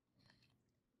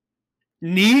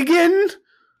 Negan?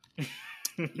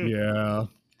 Yeah.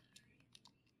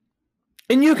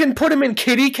 And you can put him in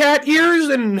kitty cat ears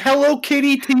and Hello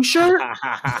Kitty t-shirt?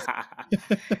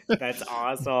 That's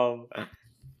awesome.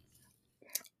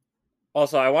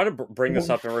 Also, I want to bring this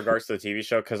up in regards to the TV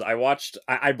show because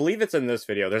I believe it's in this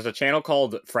video. There's a channel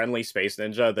called Friendly Space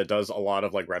Ninja that does a lot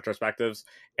of like retrospectives,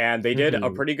 and they did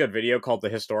a pretty good video called The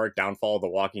Historic Downfall of The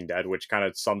Walking Dead, which kind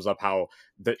of sums up how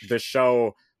the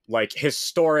show like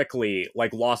historically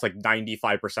like lost like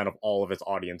 95% of all of its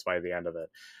audience by the end of it.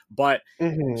 But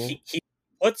he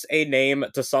puts a name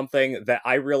to something that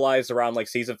I realized around like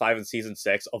season 5 and season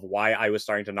 6 of why I was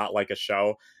starting to not like a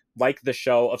show, like the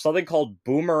show of something called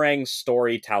boomerang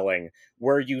storytelling,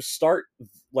 where you start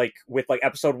like with like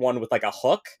episode 1 with like a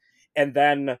hook, and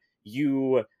then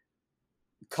you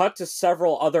cut to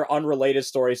several other unrelated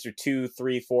stories through 2,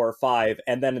 3, 4, 5,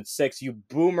 and then in 6 you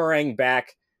boomerang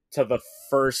back to the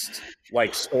first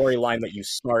like storyline that you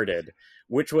started,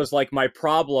 which was like my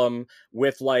problem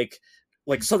with like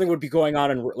something would be going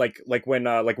on and like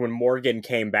when Morgan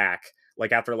came back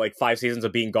like after like 5 seasons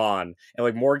of being gone, and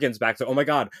like Morgan's back to, oh my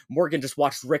god, Morgan just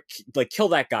watched Rick like kill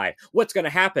that guy, what's gonna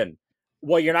happen?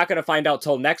 Well, you're not going to find out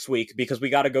till next week because we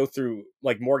got to go through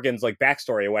like Morgan's like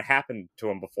backstory of what happened to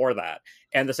him before that.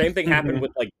 And the same thing happened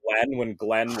with like Glenn when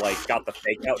Glenn like got the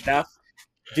fake out death.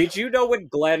 Did you know when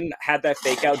Glenn had that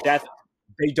fake out death,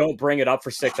 they don't bring it up for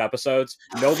 6 episodes?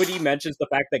 Nobody mentions the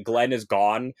fact that Glenn is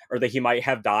gone or that he might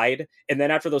have died. And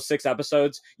then after those 6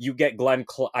 episodes, you get Glenn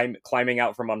climbing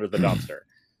out from under the dumpster.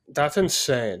 That's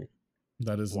insane.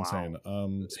 That is insane.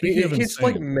 He's insane,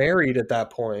 like married at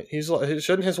that point. He's like,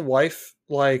 shouldn't his wife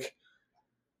like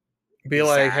be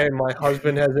like, "Hey, my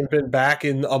husband hasn't been back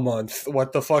in a month.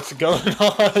 What the fuck's going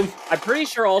on?" I'm pretty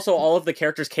sure also all of the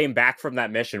characters came back from that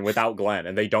mission without Glenn,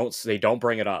 and they don't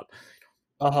bring it up.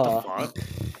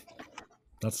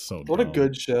 That's so what dumb. a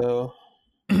good show.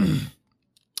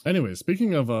 Anyway,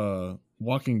 speaking of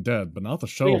Walking Dead, but not the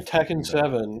show. Tekken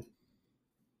 7.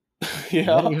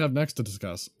 Yeah. What do we have next to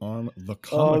discuss on the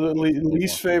comic? The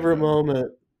least favorite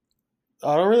moment.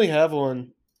 I don't really have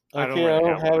one. I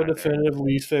don't have a definitive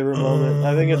least favorite moment.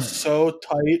 I think it's so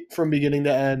tight from beginning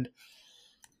to end.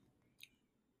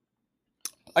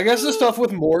 I guess the stuff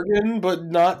with Morgan, but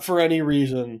not for any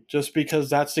reason. Just because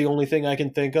that's the only thing I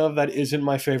can think of that isn't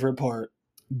my favorite part.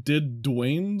 Did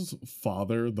Dwayne's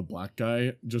father, the black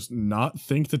guy, just not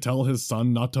think to tell his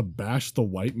son not to bash the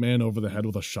white man over the head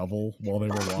with a shovel while they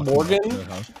were walking? Morgan?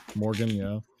 Morgan,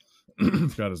 yeah.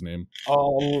 Forgot his name.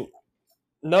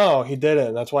 No, he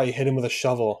didn't. That's why he hit him with a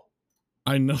shovel.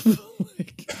 I know.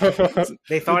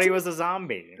 They thought he was a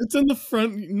zombie. It's in the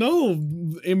front. No,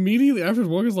 immediately after,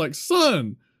 Morgan's like,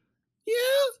 "Son, yeah,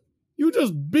 you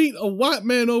just beat a white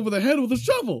man over the head with a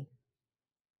shovel.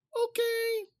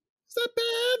 Okay, is that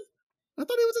bad? I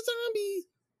thought he was a zombie."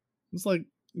 It's like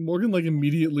Morgan, like,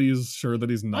 immediately is sure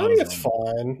that he's not. I think it's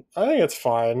fine.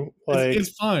 Like, it's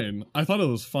fine. I thought it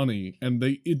was funny, and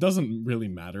it doesn't really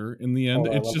matter in the end.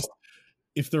 It's just,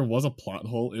 if there was a plot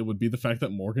hole, it would be the fact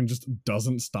that Morgan just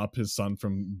doesn't stop his son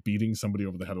from beating somebody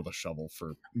over the head with a shovel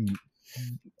for.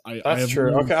 That's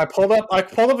true. Okay, I pulled up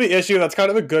the issue. That's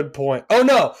kind of a good point. Oh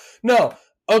no.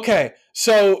 Okay,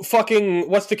 so fucking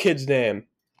what's the kid's name?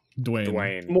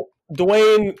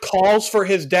 Dwayne calls for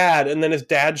his dad, and then his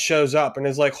dad shows up and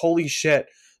is like, "Holy shit,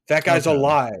 that guy's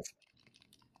alive."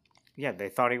 Yeah, they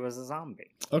thought he was a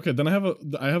zombie. Okay, then I have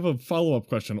a follow-up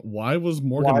question. Why was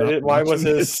Morgan? Why was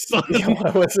his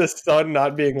son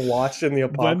not being watched in the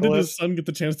apocalypse? When did his son get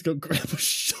the chance to go grab a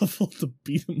shovel to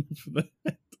beat him over the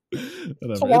head?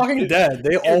 It's Walking Dead.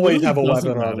 They always really have a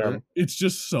weapon on them. It's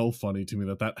just so funny to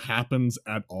me that happens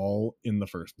at all in the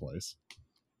first place.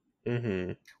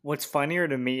 Mm-hmm. What's funnier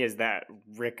to me is that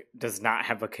Rick does not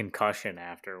have a concussion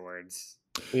afterwards.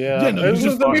 Yeah, no, it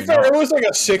was like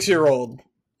a 6-year-old.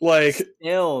 Like,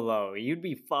 still though, you'd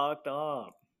be fucked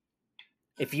up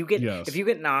if you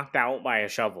get knocked out by a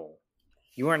shovel.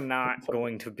 You are not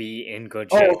going to be in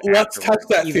good shape. Oh, let's test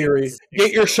that theory.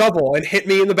 Get your shovel and hit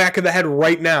me in the back of the head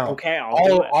right now. Okay,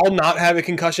 I'll not have a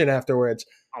concussion afterwards.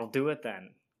 I'll do it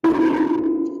then.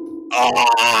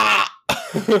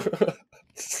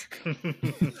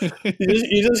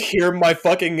 You just hear my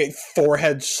fucking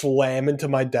forehead slam into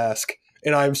my desk,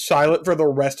 and I'm silent for the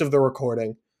rest of the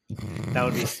recording. That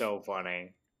would be so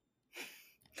funny.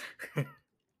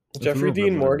 Jeffrey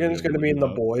Dean Morgan is going to be in The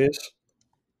Boys.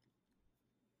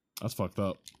 That's fucked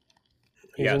up.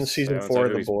 He's in season 4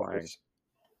 of The Boys.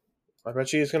 I bet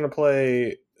he's going to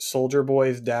play Soldier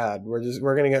Boy's dad. We're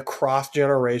going to get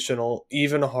cross-generational,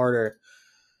 even harder.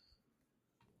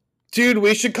 Dude,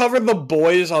 we should cover The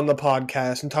Boys on the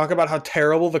podcast and talk about how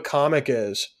terrible the comic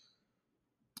is.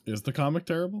 Is the comic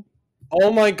terrible?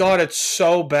 Oh my god, it's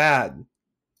so bad.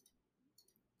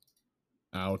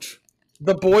 Ouch.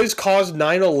 The Boys caused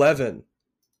 9/11.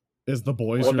 Is The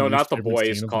Boys? Well, no, not The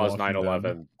Boys caused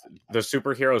 9/11. The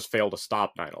superheroes failed to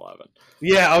stop 9/11.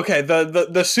 Yeah, okay. The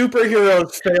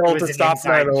superheroes failed to stop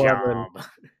 9/11.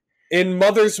 In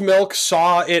Mother's Milk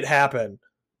saw it happen.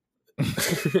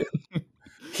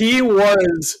 He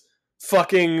was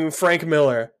fucking Frank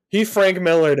Miller. He Frank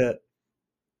Millered it.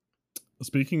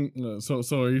 Speaking, so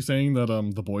are you saying that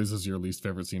The Boys is your least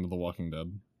favorite scene of The Walking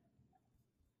Dead?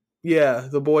 Yeah,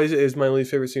 The Boys is my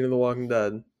least favorite scene of The Walking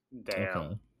Dead. Damn.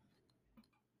 Okay.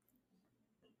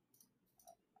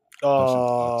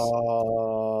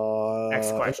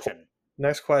 Next question.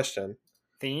 Next question.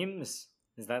 Themes?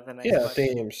 Is that the next Yeah,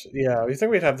 question? themes. Yeah, we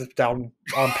think we'd have this down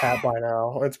on pat by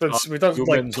now. It's been we've done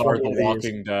like Humans are 20 the of these.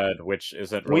 Walking Dead, which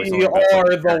isn't really We something that's are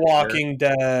like a the character. Walking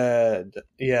Dead.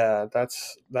 Yeah,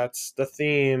 that's the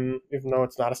theme, even though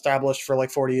it's not established for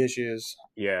like 40 issues.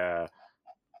 Yeah.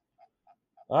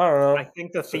 I don't know. I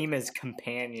think the theme is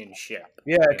companionship.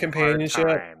 Yeah, in companionship.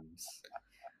 hard times.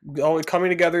 Oh, coming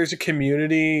together as a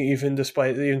community, even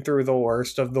through the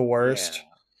worst of the worst.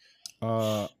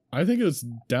 Yeah. I think it's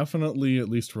definitely at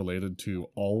least related to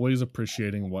always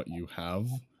appreciating what you have.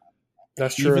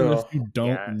 That's Even true. if you don't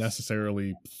Yes.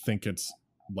 necessarily think it's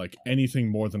like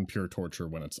anything more than pure torture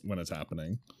when it's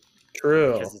happening.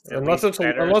 True. Because it's at Unless least it's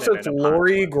better than an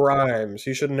Lori apocalypse. Grimes.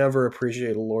 You should never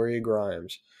appreciate Lori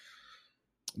Grimes.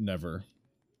 Never.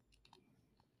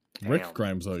 Damn. Rick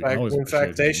Grimes, though, you can always In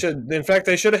fact, they appreciate him. should. In fact,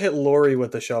 they should have hit Lori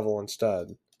with the shovel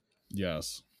instead.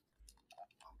 Yes.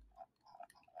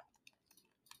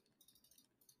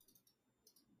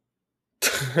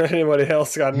 Anybody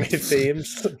else got any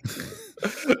themes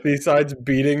besides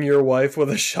beating your wife with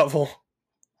a shovel?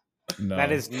 No.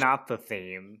 That is not the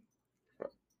theme.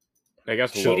 I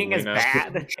guess Cheating is loneliness.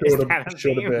 bad. Is Should that a have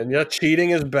theme? been. Yeah, cheating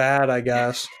is bad, I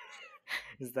guess.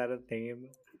 Is that a theme?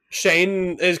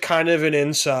 Shane is kind of an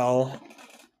incel.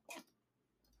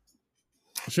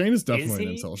 Shane is definitely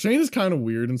an he? incel. Shane is kind of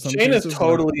weird in some Shane cases. is but-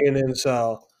 totally an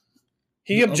incel.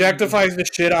 He objectifies the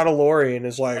shit out of Lori and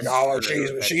is like, That's "Oh, true.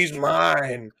 That's she's true.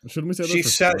 mine. Shouldn't we say She that for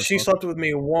said Star she Trek? slept with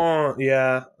me once."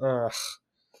 Yeah. Ugh.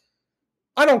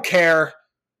 I don't care.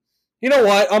 You know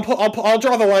what? I'll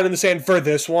draw the line in the sand for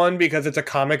this one because it's a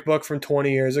comic book from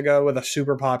 20 years ago with a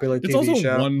super popular TV It's also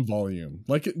show. one volume.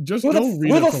 Like, just Who go the,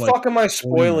 read who it the for fuck like. am I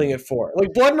spoiling 40 it for?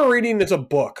 Like, Blood Meridian is a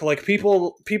book. Like,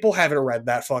 people haven't read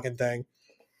that fucking thing.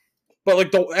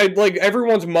 But like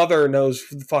everyone's mother knows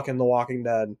fucking The Walking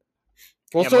Dead.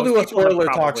 We'll Yeah, still do a most people have spoiler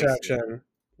talk probably seen section.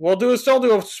 We'll still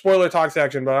do a spoiler talk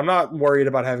section, but I'm not worried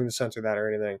about having to censor that or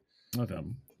anything. Okay,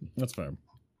 that's fair.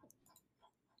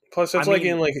 Plus, it's I like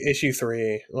mean- in like issue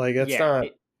 3. Like, it's Yeah, not.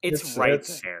 it's right right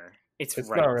there. there. It's It's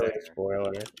right not really there. a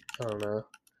spoiler. I don't know.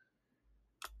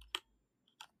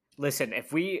 Listen,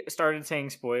 if we started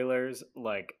saying spoilers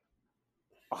like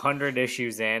 100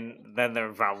 issues in, then there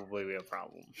would probably be a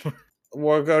problem.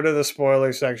 We'll go to the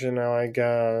spoiler section now, I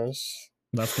guess.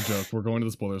 That's the joke. We're going to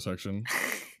the spoiler section.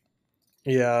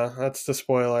 Yeah, that's the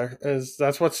spoiler.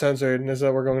 That's what's censored, is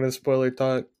that we're going to the spoiler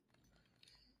talk.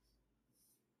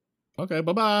 Okay,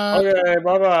 bye-bye. Okay,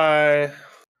 bye-bye.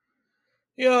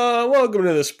 Yeah, welcome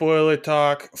to the spoiler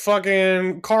talk.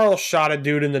 Fucking Carl shot a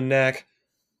dude in the neck.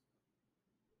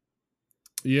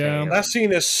 Yeah. That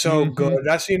scene is so Mhm. good.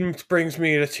 That scene brings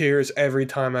me to tears every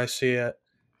time I see it.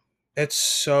 It's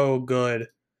so good.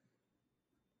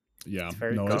 Yeah. It's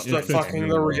very No, good. It's it the fits fucking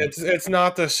really well. it's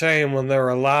not the same when they're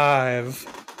alive.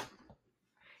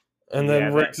 And Yeah,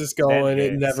 then Rick's just going, that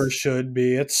it never hits. should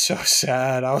be. It's so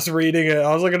sad. I was reading it.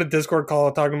 I was like in a Discord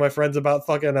call talking to my friends about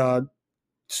fucking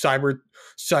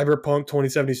Cyberpunk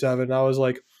 2077. I was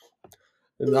like,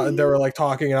 and they were like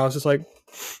talking, and I was just like,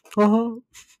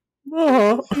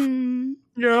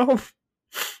 yeah.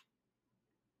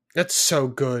 It's so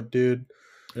good, dude.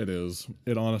 It is.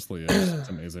 It honestly is. It's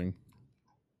amazing.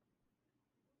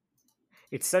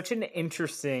 It's such an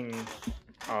interesting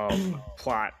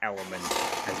plot element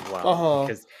as well,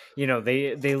 because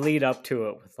they lead up to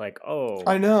it with like, oh,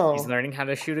 I know. he's learning how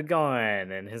to shoot a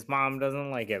gun, and his mom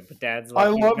doesn't like it, but dad's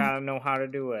like, you gotta know how to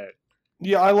do it.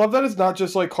 Yeah, I love that it's not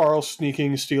just like Carl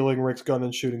stealing Rick's gun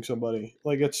and shooting somebody.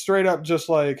 Like, it's straight up just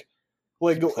like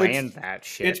He planned that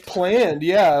shit. It's planned,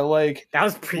 yeah. Like, that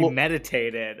was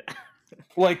premeditated.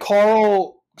 like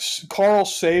Carl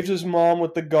saves his mom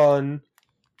with the gun,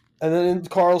 and then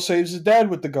Carl saves his dad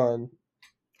with the gun.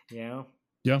 Yeah.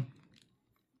 Yeah.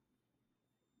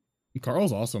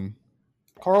 Carl's awesome.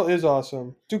 Carl is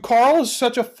awesome. Dude, Carl is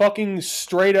such a fucking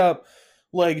straight up,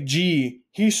 like, G.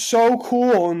 He's so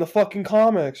cool in the fucking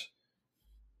comics.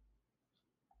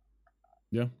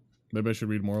 Yeah. Maybe I should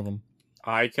read more of them.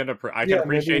 I can Yeah, maybe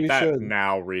appreciate we that should.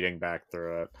 now reading back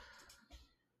through it.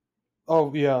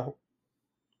 Oh, yeah.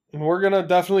 And we're gonna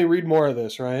definitely read more of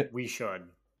this, right? We should.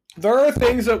 There are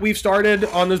things that we've started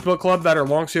on this book club that are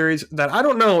long series that I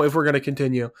don't know if we're going to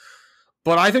continue.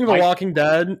 But I think The Walking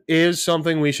Dead is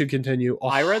something we should continue.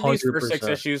 100%. I read these first 6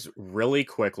 issues really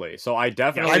quickly, so I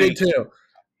definitely... I did too.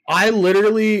 I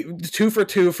literally 2 for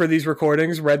 2 for these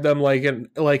recordings read them like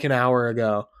an hour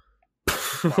ago.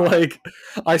 Like,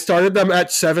 I started them at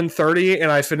 7:30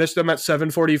 and I finished them at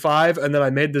 7:45, and then I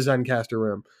made the Zencaster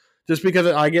room just because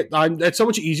it's so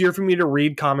much easier for me to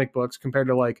read comic books compared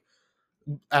to like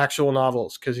actual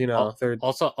novels, because they're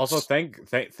also thank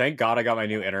God I got my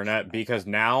new internet, because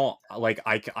now like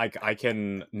I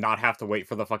can not have to wait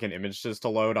for the fucking images to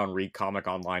load on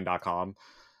readcomiconline.com.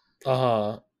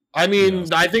 I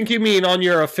mean, I think you mean on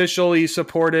your officially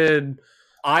supported.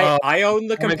 I own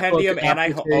the compendium and I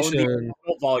own the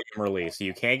volume release. So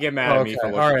you can't get mad at me for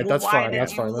looking. All right, that's fine.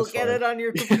 That's fine. Look at it on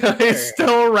your computer. You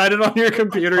still read it on your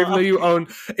computer, even though you own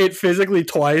it physically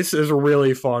twice. Is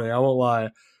really funny. I won't lie.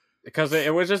 Because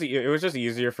it was just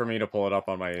easier for me to pull it up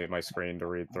on my screen to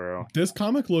read through. This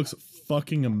comic looks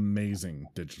fucking amazing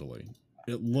digitally.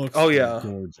 It looks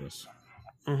gorgeous.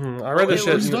 Mm-hmm. I read this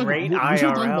shit. We should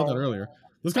talk about that earlier.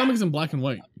 This comic is in black and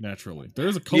white. Naturally, there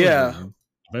is a color version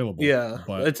available. Yeah,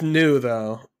 but it's new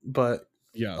though. But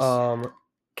yes.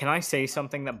 Can I say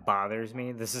something that bothers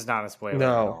me? This is not a spoiler. No,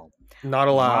 at all. Not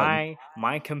allowed.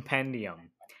 My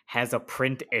compendium has a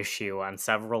print issue on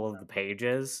several of the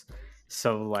pages.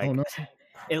 So, like,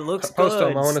 it looks post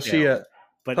good. Them. I want to see it.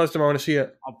 But post them. I want to see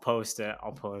it. I'll post it.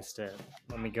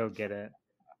 Let me go get it.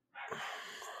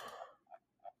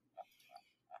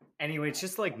 Anyway, it's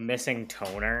just like missing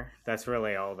toner. That's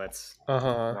really all that's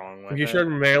wrong with it. You should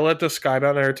mail it to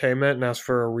Skybound Entertainment and ask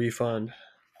for a refund.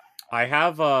 I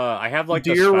have like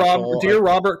dear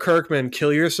Robert Kirkman,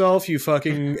 kill yourself, you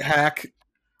fucking hack.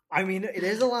 I mean, it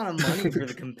is a lot of money for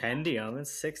the compendium.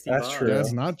 It's $60. That's true.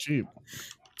 That's not cheap.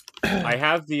 I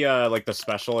have the like the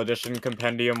special edition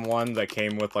compendium one that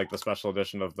came with like the special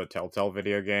edition of the Telltale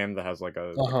video game that has like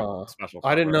a special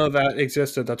cover. I didn't know that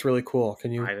existed. That's really cool.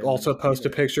 Can you also post a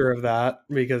picture of that,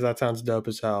 because that sounds dope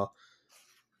as hell.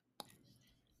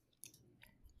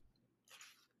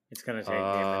 It's gonna take me a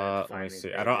minute to find. Let me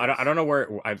see. I don't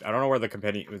know where the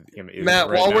compendium is. Matt,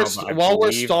 right while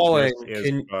we're stalling,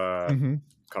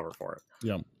 cover for it.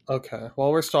 Yeah. Okay.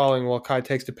 While we're stalling, while Kai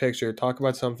takes the picture, talk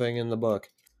about something in the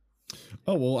book.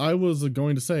 Oh, well, I was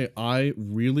going to say, I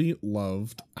really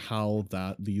loved how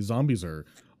that the zombies are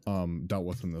dealt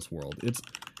with in this world. It's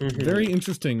very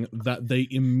interesting that they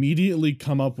immediately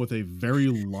come up with a very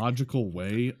logical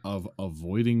way of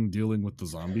avoiding dealing with the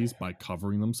zombies by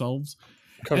covering themselves.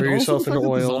 Cover yourself in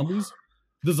oil.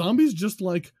 The zombies just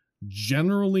like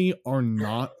generally are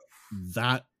not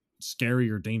that scary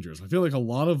or dangerous. I feel like a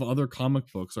lot of other comic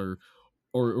books are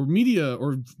or media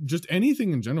or just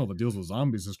anything in general that deals with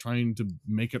zombies is trying to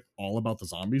make it all about the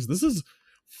zombies. This is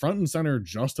front and center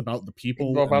just about the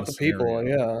people. About the people,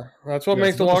 yeah. That's what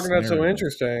makes The Walking Dead so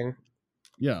interesting.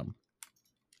 Yeah.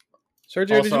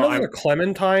 Sergio, also, did you know there's a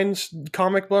Clementine's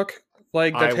comic book?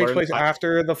 Like, that takes place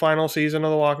after the final season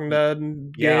of The Walking Dead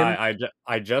game? Yeah,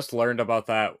 I just learned about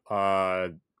that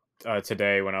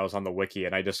today when I was on the wiki,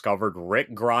 and I discovered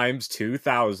Rick Grimes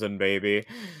 2000, baby.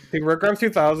 Hey, Rick Grimes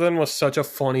 2000 was such a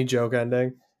funny joke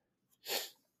ending.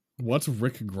 What's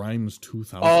Rick Grimes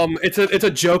 2000? It's a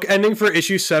joke ending for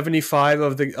issue 75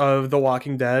 of the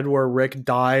Walking Dead, where Rick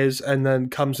dies and then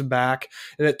comes back,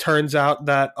 and it turns out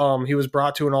that he was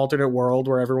brought to an alternate world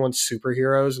where everyone's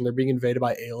superheroes and they're being invaded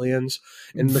by aliens,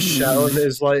 and Michonne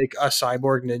is like a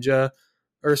cyborg ninja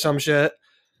or some shit.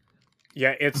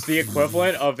 Yeah, it's the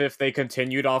equivalent of if they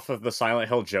continued off of the Silent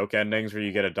Hill joke endings where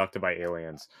you get abducted by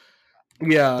aliens.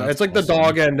 Yeah, it's like the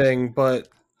dog ending, but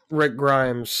Rick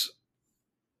Grimes.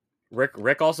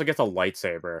 Rick also gets a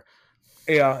lightsaber.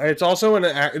 Yeah, it's also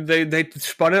they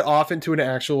spun it off into an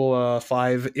actual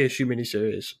 5-issue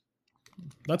miniseries.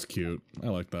 That's cute. I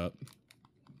like that.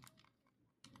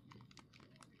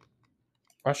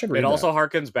 I should read it that. Also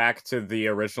harkens back to the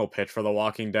original pitch for The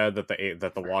Walking Dead that the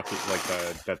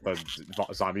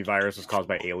zombie virus was caused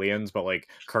by aliens, but like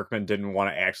Kirkman didn't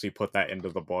want to actually put that into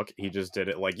the book. He just did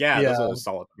it like, this will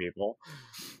sell it to people.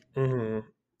 Mm-hmm.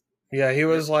 Yeah, he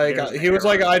was like,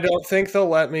 I don't think they'll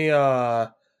let me.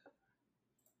 I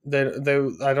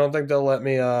don't think they'll let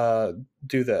me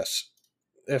do this.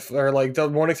 If or like they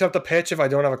won't accept the pitch if I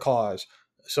don't have a cause.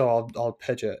 So I'll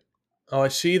pitch it. Oh, I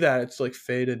see that it's like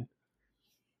faded.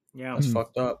 Yeah, that's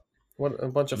fucked up. What a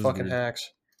bunch of fucking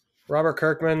hacks. Robert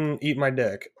Kirkman, eat my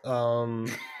dick.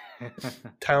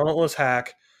 Talentless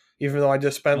hack. Even though I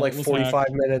just spent like 45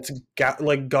 minutes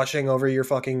like gushing over your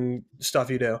fucking stuff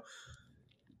you do.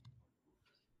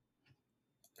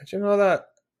 Did you know that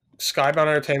Skybound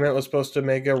Entertainment was supposed to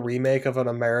make a remake of An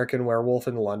American Werewolf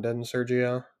in London,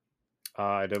 Sergio?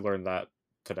 I did learn that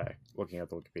today, looking at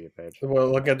the Wikipedia page.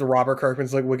 Well, looking at the Robert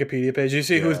Kirkman's like Wikipedia page. You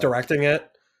see who's directing it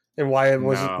and why it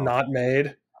was not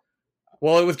made?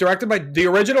 Well, it was directed by... The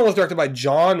original was directed by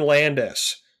John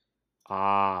Landis.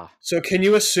 Ah. So can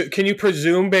you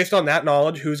presume based on that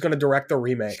knowledge who's going to direct the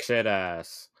remake? Shit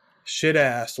ass. Shit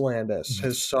ass Landis,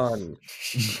 his son.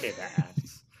 Shit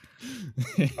ass.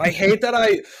 I hate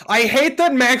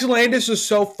that Max Landis is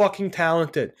so fucking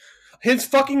talented. His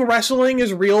fucking wrestling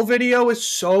is real video is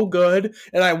so good,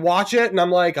 and I watch it and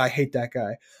I'm like, I hate that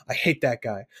guy. I hate that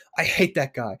guy. I hate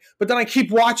that guy. But then I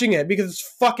keep watching it because it's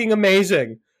fucking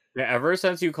amazing. Yeah, ever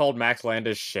since you called Max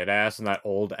Landis shit ass in that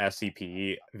old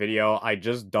SCP video, I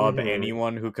just dub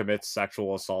anyone who commits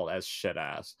sexual assault as shit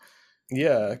ass.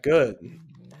 Yeah, good.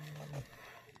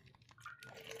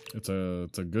 It's a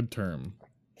good term.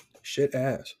 Shit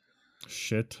ass.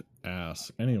 Shit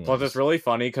ass. Anyway. Plus, it's really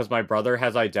funny because my brother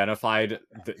has identified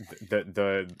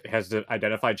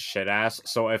identified shit ass.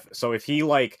 So if he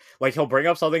like he'll bring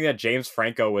up something that James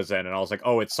Franco was in, and I was like,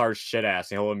 oh, it stars shit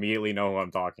ass, and he'll immediately know who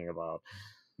I'm talking about.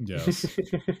 Yes.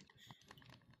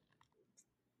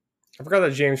 I forgot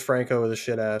that James Franco was a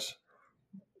shit ass.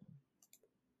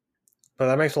 But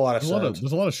that makes a lot of sense.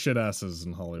 There's a lot of shit asses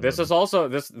in Hollywood. This is also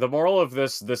the moral of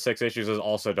this 6 issues is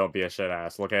also don't be a shit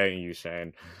ass. Look at you,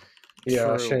 Shane.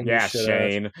 Yeah, True. Shane. Yeah,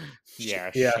 Shane.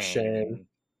 Yeah, Shane.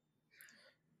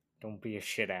 Don't be a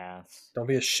shit ass. Don't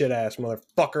be a shit ass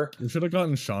motherfucker. We should have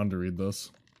gotten Sean to read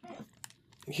this.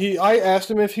 I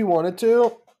asked him if he wanted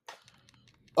to.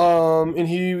 And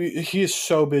he is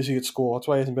so busy at school. That's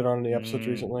why he hasn't been on any episodes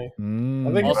recently.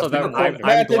 I think Also,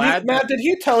 Matt, did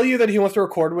he tell you that he wants to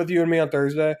record with you and me on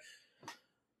Thursday?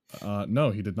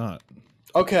 No, he did not.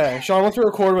 Okay, Sean wants to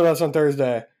record with us on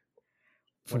Thursday.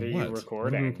 What are you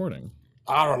recording?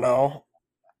 I don't know.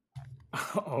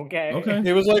 Okay.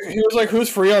 He was like, who's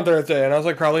free on Thursday? And I was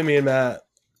like, probably me and Matt.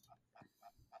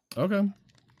 Okay.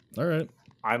 All right.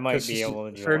 I might be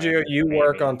able to join. Sergio, you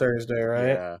work on Thursday,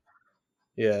 right?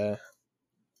 Yeah.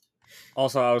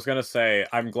 Also, I was gonna say,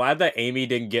 I'm glad that Amy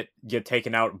didn't get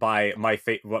taken out by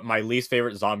my least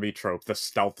favorite zombie trope, the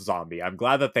stealth zombie. I'm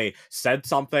glad that they said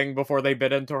something before they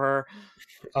bit into her.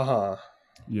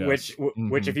 Yes.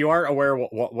 Which, if you aren't aware,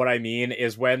 what I mean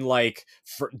is when, like,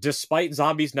 despite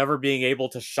zombies never being able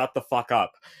to shut the fuck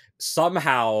up,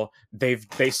 somehow they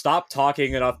stopped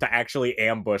talking enough to actually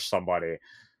ambush somebody.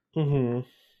 I mean,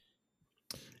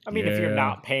 if you're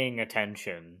not paying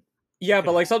attention. Yeah,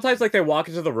 but like sometimes like they walk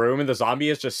into the room and the zombie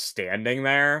is just standing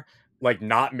there, like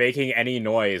not making any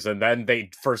noise, and then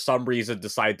they for some reason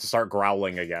decide to start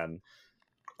growling again.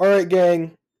 All right,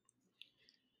 gang.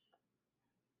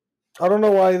 I don't know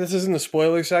why this isn't the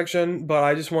spoiler section, but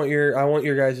I want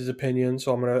your guys' opinion,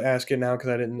 so I'm gonna ask it now because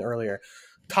I didn't earlier.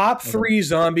 Top 3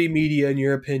 zombie media in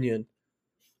your opinion,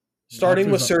 starting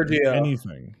with Sergio.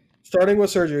 Anything. Starting with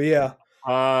Sergio, yeah.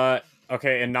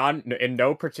 Okay,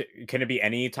 can it be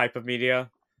any type of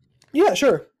media? Yeah,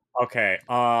 sure. Okay.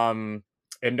 In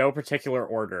no particular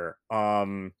order.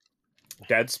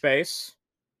 Dead Space.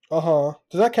 Does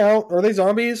that count? Are they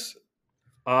zombies?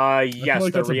 Yes,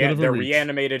 like they're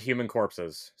reanimated human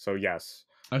corpses. So yes.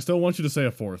 I still want you to say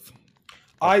a fourth.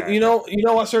 Okay. You know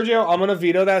what, Sergio? I'm gonna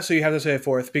veto that, so you have to say a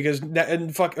fourth because I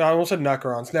almost said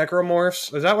Necrons.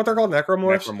 Necromorphs. Is that what they're called?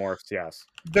 Necromorphs. Necromorphs. Yes.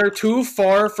 They're too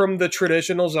far from the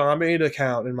traditional zombie to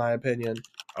count, in my opinion.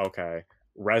 Okay.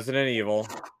 Resident Evil.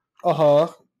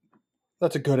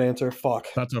 That's a good answer. Fuck.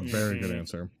 That's a very good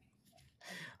answer.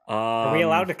 Are we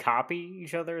allowed to copy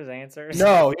each other's answers?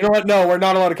 No, you know what? No, we're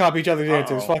not allowed to copy each other's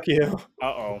answers. Fuck you.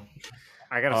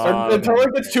 I gotta until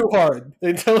it gets too hard.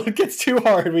 Until it gets too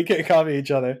hard, we can't copy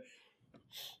each other.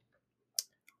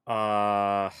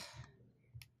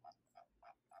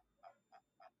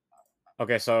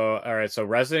 Okay, so all right, so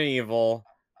Resident Evil.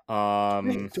 Do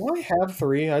I have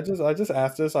 3? I just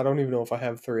asked this. I don't even know if I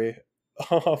have 3.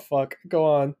 Oh fuck. Go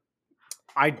on.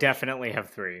 I definitely have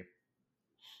 3.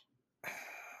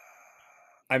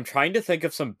 I'm trying to think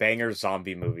of some banger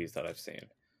zombie movies that I've seen.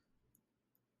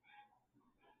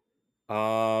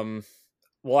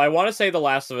 Well, I want to say the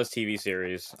Last of Us TV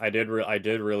series. I did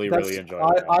really enjoy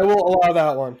it. I will allow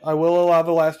that one. I will allow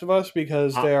The Last of Us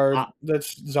because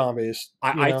that's zombies.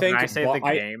 I think Can I say the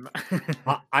game.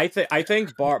 I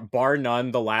think bar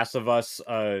none, the Last of Us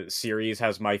series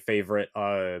has my favorite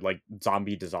like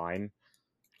zombie design.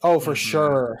 Oh, for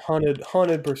sure,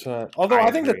 100%. Although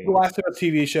I think that the Last of Us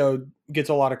TV show gets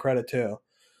a lot of credit too.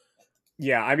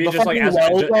 Yeah, I mean, the just like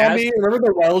remember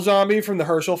the well zombie from the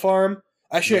Herschel farm?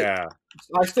 I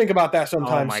think about that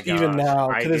sometimes, even now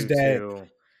to this day. Too.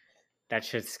 That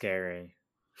shit's scary.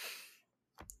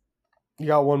 You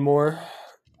got one more?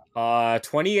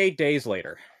 28 Days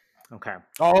Later. Okay.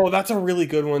 Oh, that's a really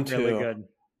good one too. Really good.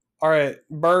 All right,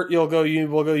 Bert, we'll go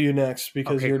you next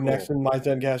because you're next in my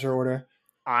Zencaster order.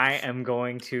 I am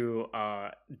going to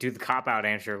do the cop-out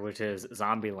answer, which is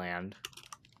Zombieland.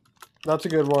 That's a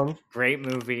good one. Great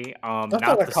movie. That's Not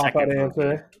not a the cop-out second movie.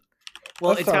 answer.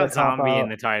 Well, That's it's not got a zombie cop-out. in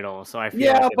the title, so I feel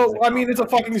Yeah, like it is but I mean, it's a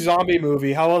cop-out fucking answer. zombie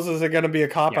movie. How else is it going to be a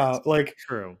cop-out? Yes. Like,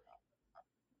 True.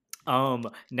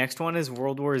 Next one is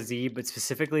World War Z, but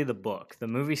specifically the book. The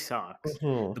movie sucks.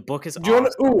 The book is do you awesome.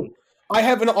 want to? Ooh, I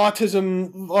have an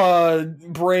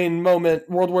autism brain moment.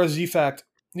 World War Z fact.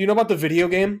 Do you know about the video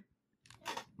game?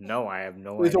 No, I have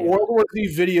no It's a idea. World War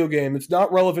Z video game. It's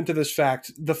not relevant to this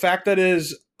fact. The fact that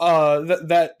is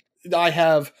that I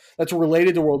have that's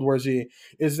related to World War Z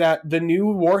is that the new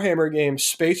Warhammer game,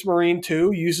 Space Marine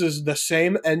 2, uses the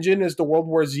same engine as the World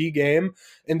War Z game,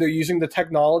 and they're using the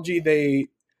technology they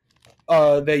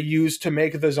used to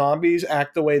make the zombies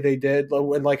act the way they did,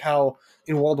 and like how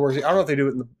in World War Z, I don't know if they do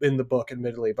it in the book,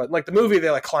 admittedly, but like the movie, they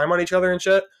like climb on each other and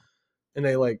shit, and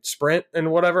they like sprint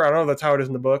and whatever. I don't know if that's how it is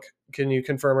in the book. Can you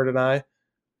confirm or deny?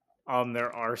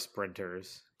 There are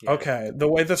sprinters. Yeah. Okay, the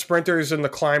way the sprinters and the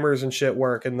climbers and shit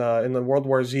work in the World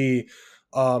War Z,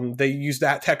 they use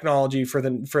that technology for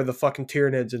the fucking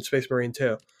Tyranids in Space Marine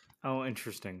 2. Oh,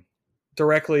 interesting.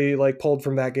 Directly like pulled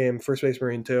from that game for Space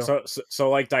Marine 2. So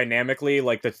like dynamically,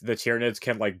 like the Tyranids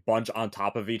can like bunch on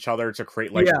top of each other to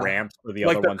create like ramps for the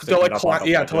other ones to like climb.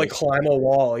 to like climb a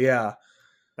wall. Yeah,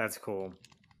 that's cool.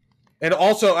 And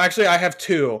also, actually, I have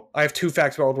two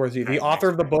facts about World War Z. The author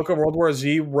of the book of World War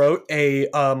Z wrote a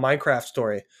Minecraft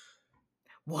story.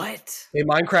 What? A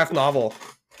Minecraft novel.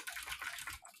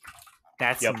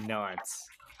 That's nuts.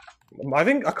 I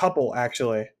think a couple,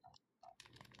 actually.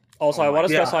 Also, I want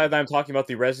to specify that I'm talking about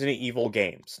the Resident Evil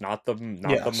games, not the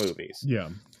movies. Yeah.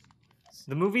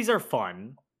 The movies are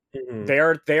fun. Mm-hmm.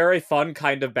 They are a fun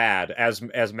kind of bad, as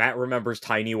Matt remembers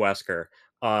Tiny Wesker.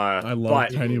 I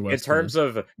love Tiny Wesker. In terms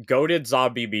of goated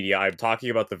zombie media, I'm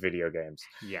talking about the video games.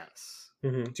 Yes.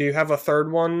 Mm-hmm. Do you have a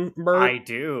third one, Bert? I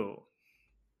do.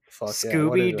 Fuck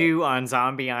Scooby-Doo on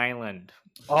Zombie Island.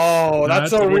 Oh,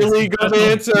 that's a really good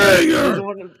answer.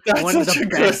 One of the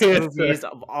best movies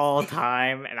of all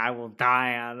time, and I will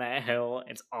die on that hill.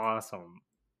 It's awesome.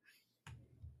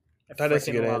 That is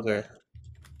a good answer.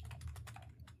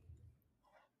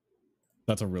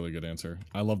 That's a really good answer.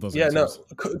 I love those answers.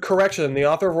 No, correction. The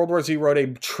author of World War Z wrote a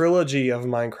trilogy of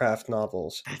Minecraft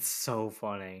novels. That's so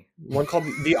funny. One called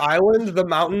The Island, The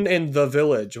Mountain, and The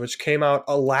Village, which came out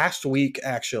last week,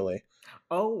 actually.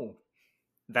 Oh.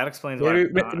 That explains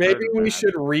maybe we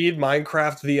should read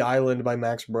Minecraft The Island by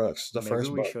Max Brooks, the first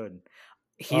book. Maybe we should.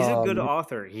 He's a good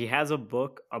author. He has a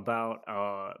book about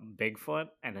Bigfoot,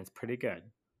 and it's pretty good.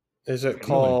 Is it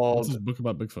called... What's his book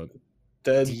about Bigfoot?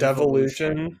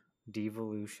 Devolution?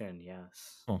 Devolution,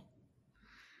 yes. Oh.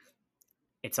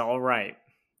 It's all right.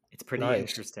 It's pretty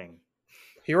interesting.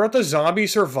 He wrote the Zombie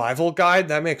Survival Guide.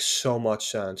 That makes so much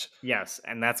sense. Yes,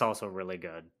 and that's also really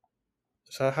good.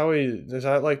 Is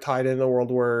that like tied into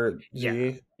World War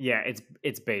Z? Yeah,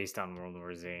 it's based on World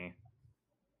War Z.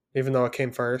 Even though it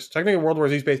came first. Technically World War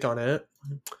Z is based on it.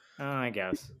 I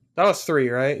guess. That was 3,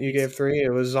 right? You gave 3.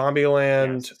 It was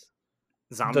Zombieland,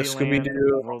 the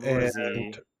Scooby-Doo, World War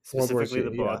Z, specifically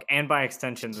the book, and by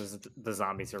extension the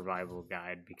Zombie Survival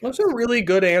Guide. Because those are really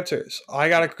good answers. I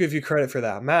gotta give you credit for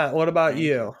that. Matt, what about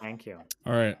you? Thank you.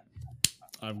 All right.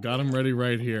 I've got them ready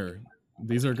right here.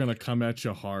 These are going to come at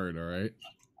you hard, all right?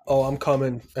 Oh, I'm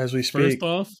coming as we speak. First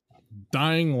off,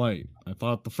 Dying Light. I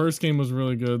thought the first game was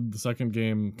really good. The second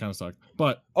game kind of sucked.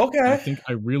 But I think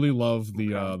I really love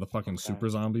the fucking super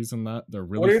zombies in that. They're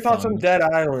really What are your thoughts fun. on Dead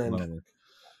Island? Whatever.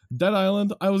 Dead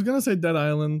Island. I was going to say Dead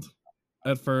Island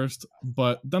at first,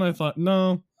 but then I thought,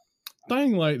 no,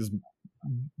 Dying Light is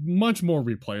much more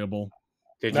replayable.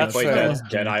 Did you play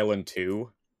Dead Island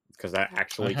 2? Because that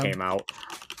actually came out.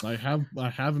 I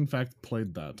have in fact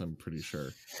played that, I'm pretty sure.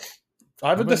 I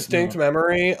have a distinct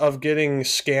memory of getting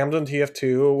scammed on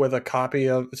TF2 with a copy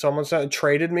of someone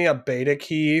traded me a beta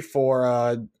key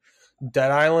for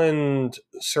Dead Island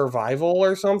Survival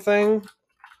or something.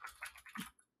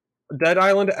 Dead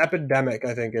Island Epidemic,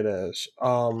 I think it is,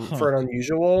 for an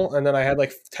unusual, and then I had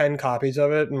like 10 copies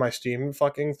of it in my Steam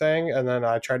fucking thing, and then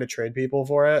I tried to trade people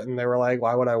for it, and they were like,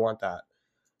 "Why would I want that?"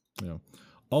 Yeah.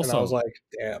 Also, and I was like,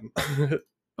 "Damn."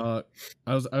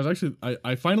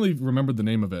 I finally remembered the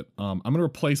name of it. I'm gonna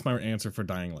replace my answer for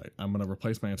Dying Light.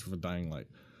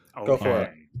 Go for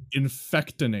it.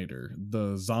 Infectinator,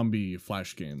 the zombie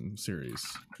flash game series.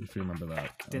 If you remember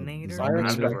that. Infectinator?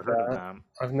 I've never heard of that.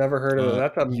 I've never heard of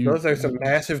that. Those are some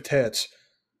massive tits.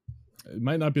 It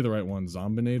might not be the right one.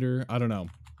 Zombinator. I don't know,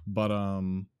 but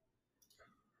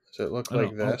Does it look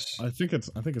like this? I think it's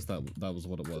that was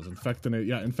what it was. Infectinator.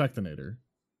 Yeah, Infectinator.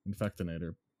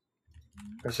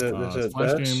 Is it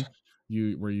Flash this?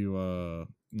 game.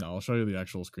 No, I'll show you the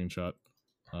actual screenshot.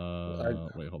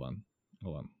 Wait, hold on.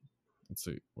 Let's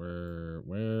see.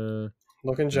 Where?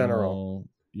 Look in general.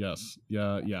 Yes.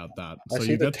 Yeah, that. I So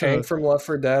see you the get tank to from Left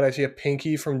 4 Dead. I see a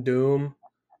Pinky from Doom.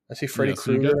 I see Freddy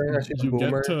so you Krueger. I see the you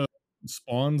Boomer. get to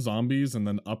spawn zombies and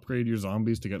then upgrade your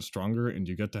zombies to get stronger, and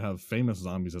you get to have famous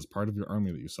zombies as part of your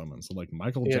army that you summon. So like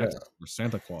Michael Jackson or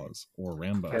Santa Claus or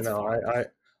Rambo. I know.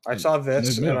 I saw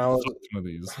this and I was of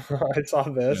these. I saw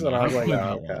this and I was like,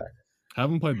 oh, okay.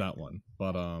 Haven't played that one,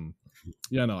 but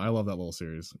yeah, no, I love that little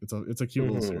series. It's a cute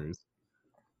little series.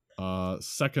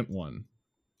 Second one,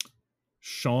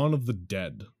 Shaun of the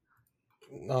Dead.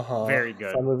 Very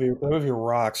good. That movie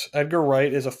rocks. Edgar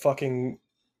Wright is a fucking.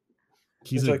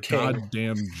 He's a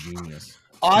goddamn genius.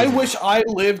 I wish I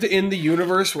lived in the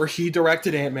universe where he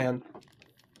directed Ant-Man.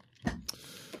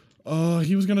 Oh,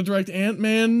 he was gonna direct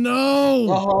Ant-Man.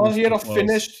 No. He had a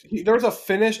finished. There was a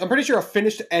finished. I'm pretty sure a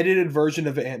finished edited version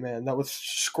of Ant-Man that was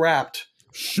scrapped.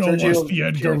 Show us the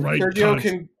Edgar Wright.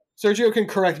 Sergio can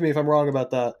correct me if I'm wrong about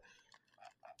that.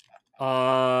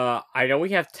 I know we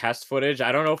have test footage.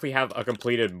 I don't know if we have a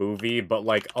completed movie, but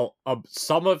like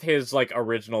some of his like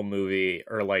original movie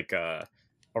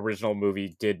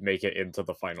did make it into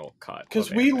the final cut. Because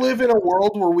we live in a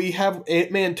world where we have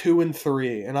Ant-Man 2 and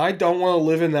 3, and I don't want to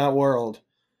live in that world.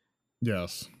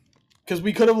 Yes. Because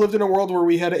we could have lived in a world where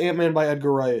we had Ant-Man by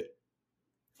Edgar Wright.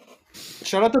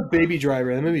 Shout out to Baby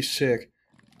Driver. That movie's sick.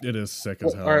 It is sick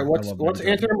as hell. All right, what's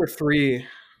answer number 3?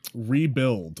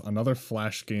 Rebuild, another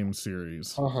Flash game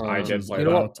series. I did play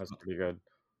that. That's pretty good.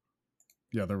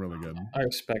 Yeah, they're really good. I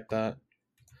respect that.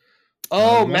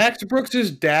 Oh, Max Brooks'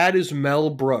 dad is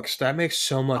Mel Brooks. That makes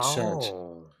so much sense.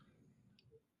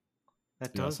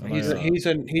 That does.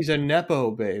 He's a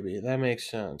nepo baby. That makes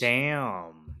sense.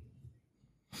 Damn.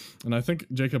 And I think,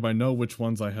 Jacob, I know which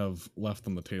ones I have left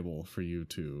on the table for you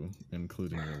to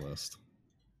include in your list.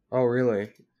 Oh, really?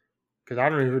 Because I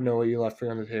don't even know what you left for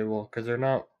on the table. Because they're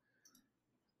not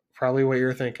probably what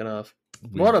you're thinking of.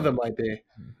 One of them might be.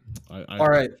 All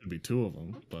right. It could be 2 of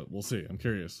them, but we'll see. I'm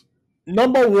curious.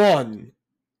 Number 1,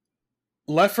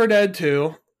 Left 4 Dead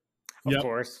 2. Of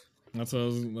course. That's what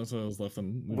I was left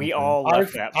on. We all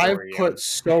left that for I've put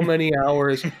so many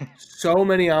hours, in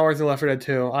Left 4 Dead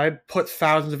 2. I put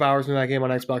thousands of hours in that game on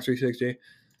Xbox 360.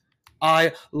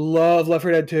 I love Left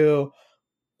 4 Dead 2.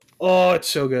 Oh, it's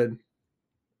so good.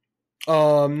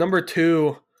 Number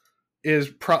 2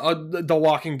 is the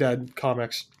Walking Dead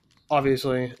comics.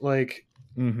 Obviously, like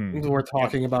we're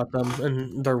talking about them,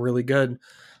 and they're really good.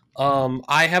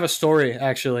 I have a story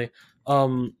actually.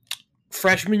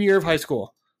 Freshman year of high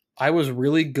school, I was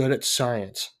really good at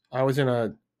science. I was in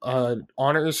a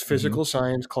honors physical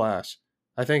science class.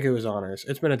 I think it was honors.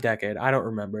 It's been a decade. I don't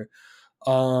remember.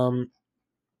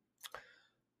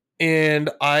 And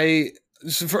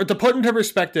to put into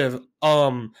perspective,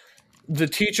 the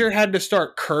teacher had to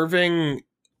start curving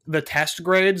the test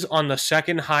grades on the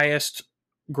second highest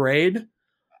grade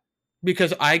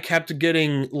because I kept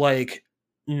getting like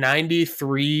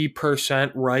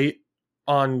 93% right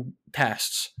on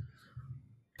tests.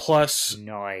 Plus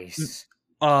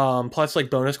like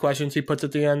bonus questions he puts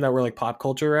at the end that were like pop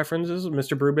culture references.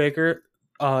 Mr. Brubaker,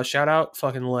 shout out,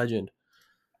 fucking legend.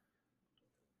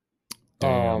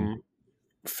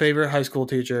 Favorite high school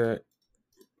teacher,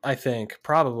 I think,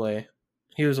 probably.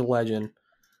 He was a legend.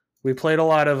 We played a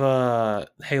lot of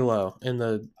Halo in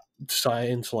the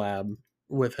science lab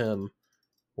with him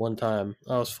one time.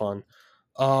 That was fun.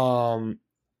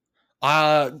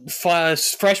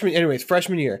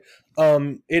 Freshman year.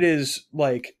 It is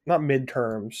like not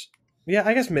midterms. Yeah,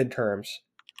 I guess midterms.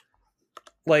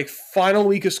 Like final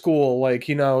week of school, like,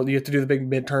 you know, you have to do the big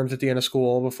midterms at the end of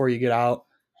school before you get out.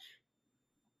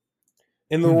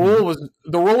 And the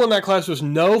rule in that class was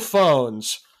no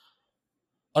phones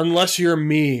unless you're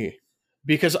me,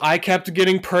 because I kept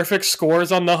getting perfect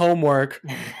scores on the homework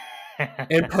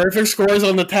and perfect scores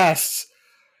on the tests.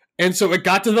 And so it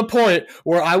got to the point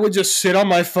where I would just sit on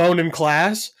my phone in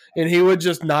class and he would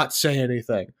just not say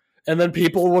anything. And then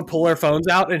people would pull their phones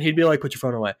out and he'd be like, put your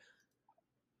phone away.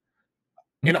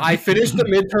 And I finished the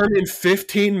midterm in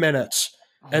 15 minutes.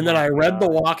 And then I read The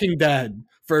Walking Dead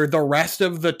for the rest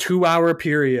of the 2-hour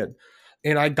period.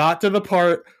 And I got to the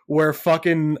part where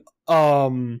fucking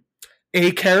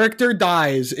a character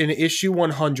dies in issue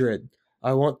 100.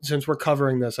 Since we're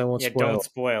covering this, I won't spoil it. Don't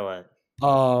spoil it.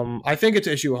 I think it's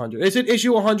issue 100. Is it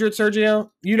issue 100, Sergio?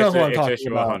 You know who I'm talking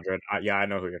issue about. 100. Yeah, I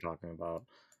know who you're talking about.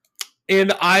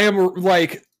 And I am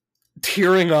like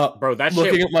tearing up, bro. That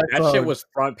shit was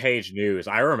front page news.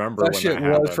 I remember that shit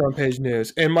was front page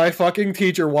news. And my fucking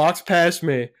teacher walks past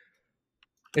me,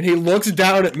 And he looks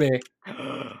down at me.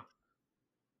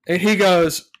 And he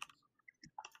goes,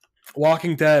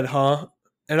 Walking Dead, huh?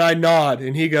 And I nod.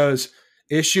 And he goes,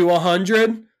 issue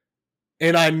 100?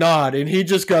 And I nod. And he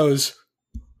just goes,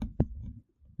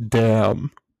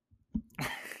 damn.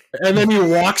 And then he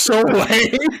walks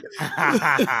away.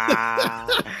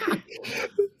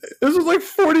 This was like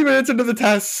 40 minutes into the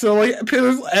test, so like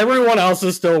everyone else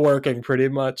is still working pretty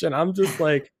much, and I'm just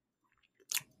like,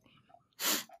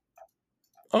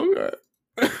 okay.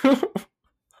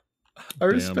 I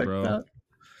respect that.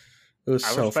 It was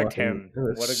so funny. Him. It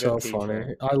was what a so good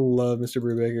funny. I love Mr.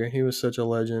 Brubaker. He was such a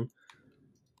legend.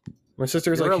 My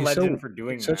sister was You're like,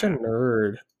 he's such a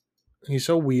nerd. He's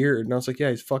so weird, and I was like,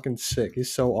 yeah, he's fucking sick.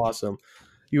 He's so awesome.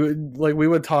 You would like we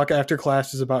would talk after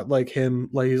classes about like him,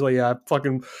 like he's like, yeah,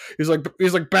 fucking he's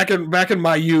like back in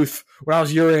my youth when I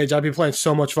was your age, I'd be playing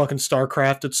so much fucking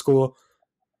StarCraft at school.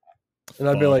 And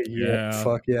I'd be like, yeah,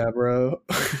 fuck yeah, bro.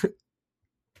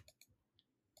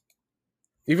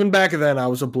 Even back then I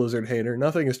was a Blizzard hater.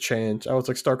 Nothing has changed. I was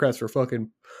like, StarCraft's for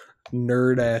fucking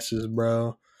nerd asses,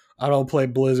 bro. I don't play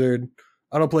Blizzard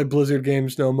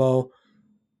games no more.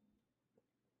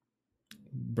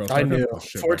 Bro, I knew.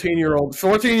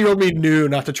 14-year-old me knew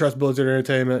not to trust Blizzard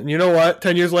Entertainment. And you know what?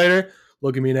 10 years later,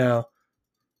 look at me now.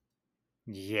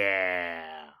 Yeah.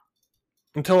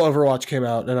 Until Overwatch came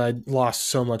out, and I lost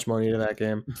so much money to that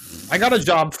game. I got a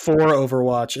job for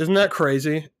Overwatch. Isn't that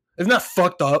crazy? Isn't that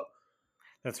fucked up?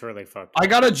 That's really fucked up. I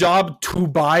got a job to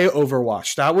buy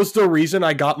Overwatch. That was the reason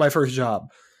I got my first job.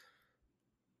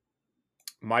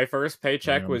 My first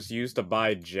paycheck was used to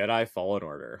buy Jedi Fallen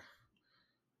Order.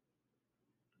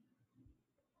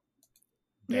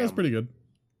 Yeah, it's pretty good.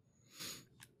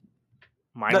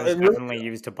 Mine was definitely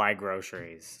used to buy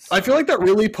groceries. So. I feel like that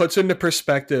really puts into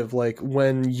perspective, like,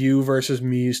 when you versus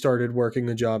me started working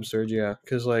the job, Sergio.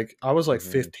 Because, like, I was, like,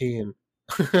 15.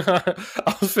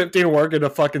 I was 15 working a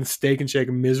fucking Steak and Shake,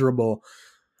 miserable,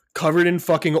 covered in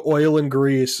fucking oil and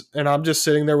grease. And I'm just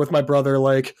sitting there with my brother,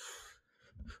 like,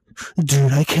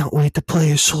 dude, I can't wait to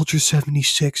play as Soldier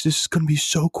 76. This is going to be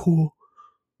so cool.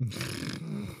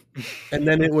 And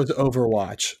then it was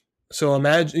Overwatch. So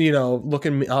imagine, look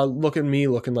at me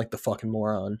looking like the fucking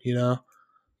moron, Yeah,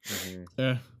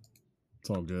 it's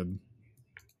all good.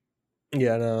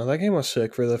 Yeah, no, that game was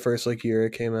sick for the first year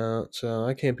it came out, so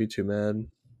I can't be too mad.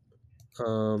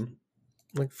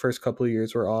 First couple of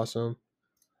years were awesome.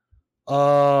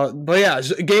 But yeah,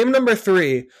 game number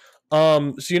 3.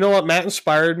 So you know what? Matt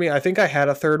inspired me. I think I had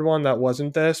a third one that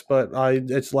wasn't this, but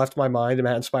it's left my mind. And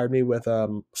Matt inspired me with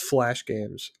Flash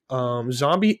games.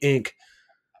 Zombie Inc.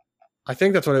 I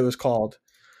think that's what it was called.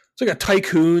 It's like a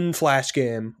tycoon Flash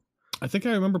game. I think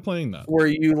I remember playing that. Where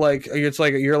you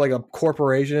you're like a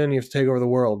corporation, you have to take over the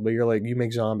world, but you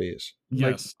make zombies.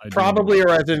 Yes, probably a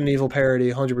Resident Evil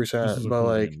parody, 100%.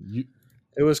 But cool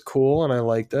it was cool and I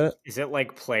liked it. Is it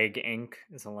like Plague Inc?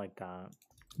 Is it like that?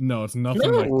 No, it's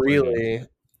nothing like really.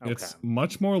 It's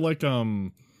much more like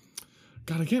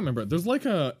God, I can't remember. There's like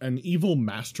an evil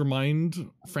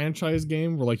mastermind franchise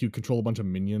game where you control a bunch of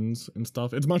minions and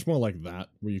stuff. It's much more like that,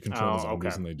 where you control the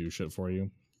zombies and they do shit for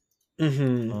you.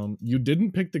 Mm-hmm. You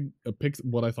didn't pick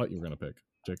what I thought you were gonna pick,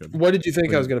 Jacob. What did you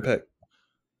think I was gonna pick?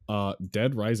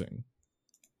 Dead Rising.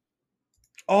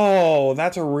 Oh,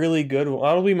 that's a really good one.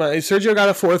 That'll be Sergio got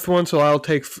a fourth one, so I'll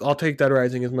take Dead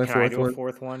Rising as my fourth one. A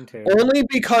fourth one too? Only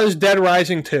because Dead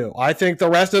Rising 2. I think the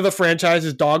rest of the franchise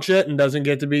is dog shit and doesn't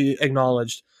get to be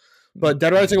acknowledged. But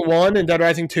Dead Rising 1 and Dead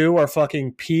Rising 2 are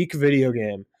fucking peak video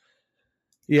game.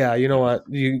 Yeah, you know what?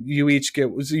 You each get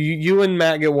you and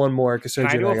Matt get one more because Sergio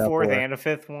Can I do a fourth and a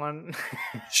fifth one?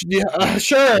 Yeah,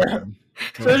 sure.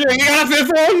 Sergio, you got a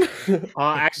fifth one?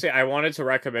 Actually, I wanted to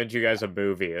recommend you guys a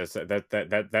movie.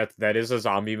 That is a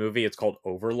zombie movie. It's called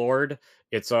Overlord.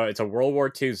 It's a World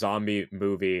War II zombie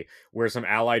movie where some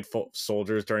Allied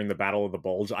soldiers during the Battle of the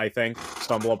Bulge, I think,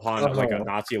 stumble upon a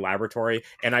Nazi laboratory.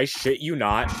 And I shit you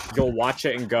not, you'll watch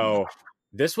it and go,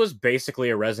 "This was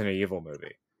basically a Resident Evil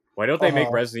movie. Why don't they make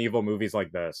Resident Evil movies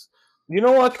like this?" You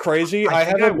know what's crazy? I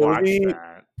have a movie.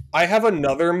 I have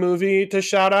another movie to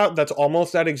shout out that's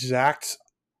almost that exact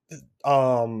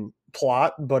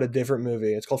plot, but a different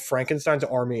movie. It's called Frankenstein's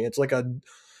Army. It's like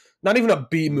not even a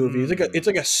B movie. It's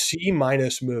like a C-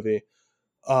 movie.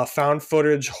 Found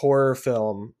footage horror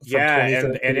film. Yeah,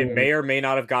 and it may or may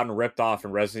not have gotten ripped off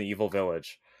in Resident Evil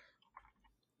Village.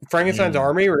 Frankenstein's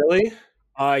Army, really?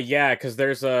 Yeah, because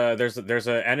there's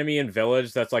a enemy in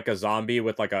Village that's like a zombie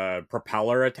with like a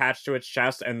propeller attached to its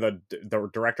chest, and the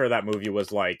director of that movie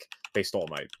was like, they stole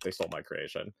my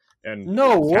creation. And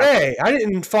no way, I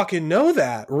didn't fucking know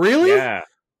that. Really? Yeah.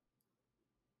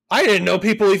 I didn't know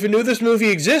people even knew this movie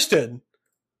existed.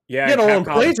 Yeah, Yeah, don't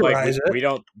Capcom's plagiarize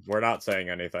it. we're not saying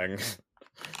anything.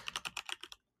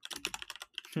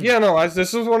 Yeah, no,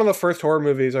 this was one of the first horror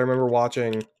movies I remember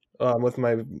watching with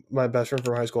my best friend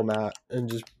from high school, Matt, and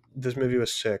just this movie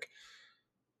was sick.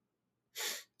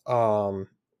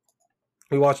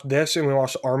 We watched this and we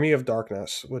watched Army of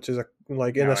Darkness, which is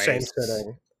like in the same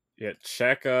setting. Yeah,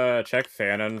 check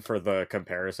Fanon for the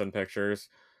comparison pictures.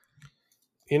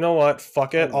 You know what?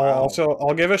 Fuck it. Oh, wow.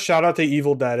 I'll give a shout out to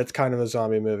Evil Dead. It's kind of a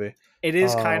zombie movie. It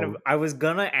is kind of. I was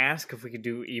gonna ask if we could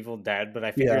do Evil Dead, but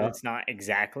I figured Yeah. it's not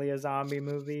exactly a zombie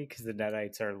movie because the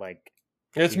Deadites are like.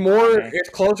 It's demonic. it's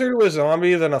closer to a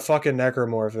zombie than a fucking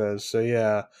necromorph is. So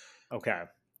yeah. Okay.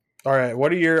 All right.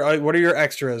 What are your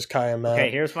extras, Kai and Matt? Okay.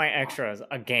 Here's my extras: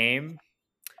 a game,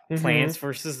 Plants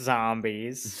vs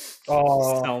Zombies.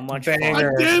 Oh, So much banger. fun.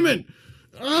 God damn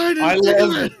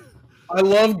it! I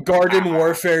love Garden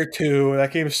Warfare 2.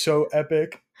 That game's so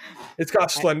epic. It's got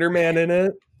Slender Man in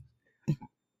it.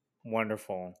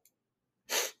 Wonderful.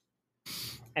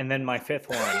 And then my fifth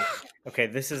one. Okay,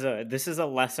 this is a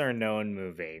lesser known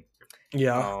movie.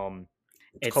 Yeah.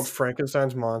 It's called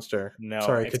Frankenstein's Monster. No,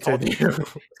 sorry, it's continue.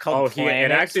 It's called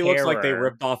it actually looks like they Terror.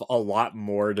 ripped off a lot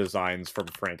more designs from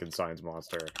Frankenstein's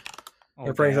monster.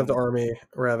 Or Frankenstein's damn. Army,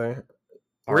 rather.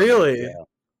 Army, Really? yeah.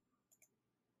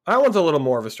 That one's a little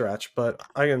more of a stretch, but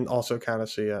I can also kind of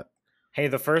see it. Hey,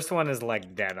 the first one is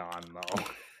like dead on though.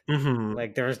 Mm-hmm.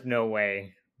 Like there's no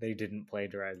way they didn't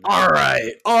plagiarize it. All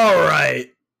right.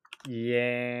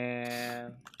 Yeah.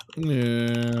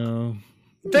 Yeah.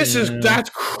 That's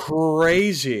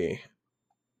crazy.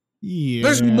 Yeah.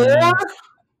 There's more?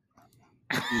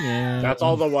 Yeah. That's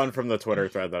all the one from the Twitter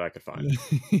thread that I could find.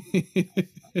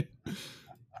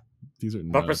 These are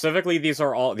But nuts. specifically, these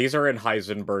are in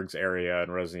Heisenberg's area in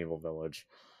Resident Evil Village.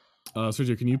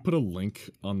 Sergio, can you put a link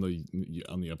on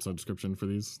the episode description for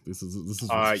these? This is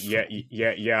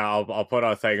Yeah. I'll put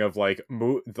a thing of like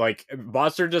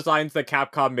monster designs that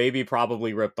Capcom maybe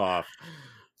probably ripped off.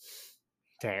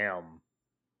 Damn.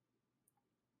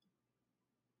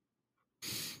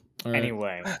 All right.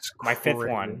 Anyway, That's my fifth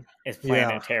crazy. one is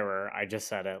Planet Yeah. Terror. I just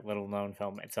said it. Little known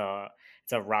film. It's a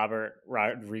Robert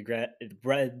Rodriguez.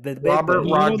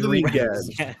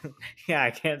 Yeah, I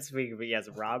can't speak, but yes,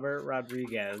 Robert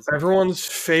Rodriguez. Everyone's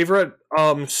favorite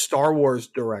Star Wars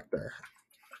director.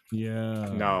 Yeah.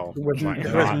 No, With not-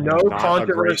 no not a great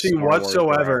controversy Star Wars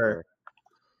whatsoever. director.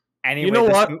 Anyway, You know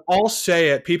this what? I'll say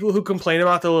it. People who complain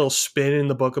about the little spin in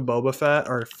the Book of Boba Fett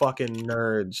are fucking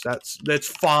nerds. That's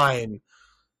fine.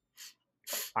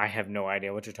 I have no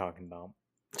idea what you're talking about.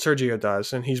 Sergio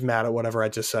does, and he's mad at whatever I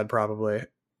just said, probably.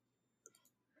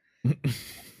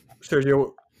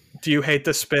 Sergio, do you hate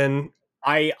the spin?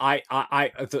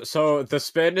 So the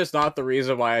spin is not the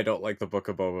reason why I don't like the Book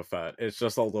of Boba Fett. It's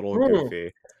just a little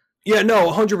goofy. Yeah, no,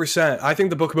 100%. I think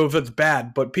the Book of Boba Fett's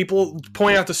bad, but people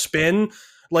point out the spin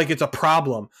like it's a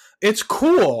problem. It's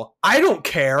cool. I don't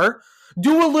care.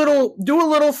 Do a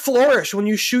little flourish when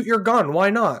you shoot your gun. Why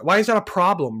not? Why is that a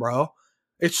problem, bro?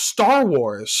 It's Star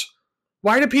Wars.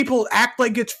 Why do people act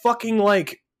like it's fucking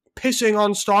like pissing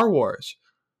on Star Wars?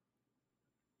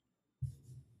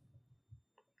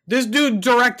 This dude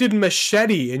directed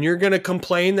Machete, and you're gonna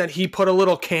complain that he put a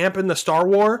little camp in the Star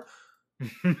War?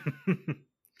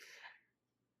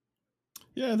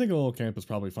 Yeah, I think a little camp is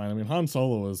probably fine. I mean, Han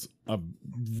Solo is a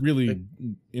really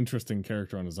interesting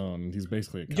character on his own, and he's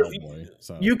basically a cowboy.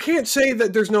 So You can't say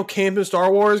that there's no camp in Star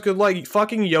Wars because, like,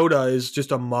 fucking Yoda is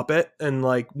just a Muppet, and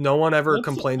like no one ever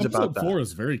complains about that. Episode 4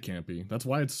 is very campy. That's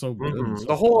why it's so good. Mm-mm.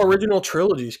 The whole original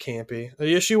trilogy is campy.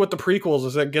 The issue with the prequels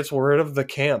is that it gets rid of the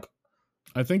camp.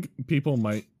 I think people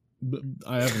might.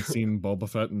 I haven't seen Boba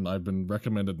Fett, and I've been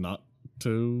recommended not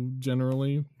to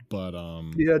generally. But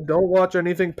Yeah, don't watch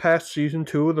anything past season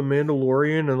 2 of The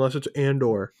Mandalorian unless it's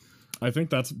Andor. I think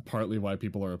that's partly why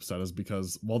people are upset, is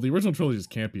because while the original trilogy is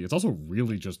campy, it's also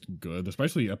really just good.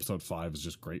 Especially episode 5 is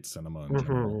just great cinema in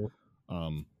general.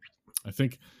 I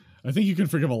think you can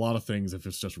forgive a lot of things if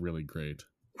it's just really great.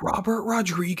 Robert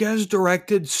Rodriguez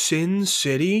directed Sin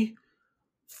City?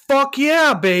 Fuck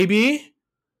yeah, baby!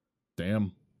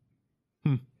 Damn.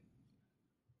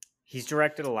 He's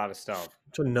directed a lot of stuff.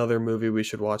 It's another movie we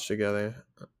should watch together.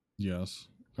 Yes.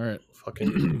 All right.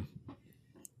 Fucking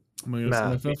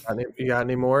Matt, fifth? you got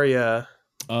any more? Yeah.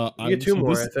 You get two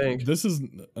more, I think. This is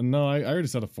no. I already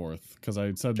said a fourth because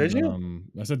I said. Did you?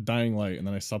 I said Dying Light, and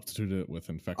then I substituted it with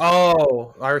Infection.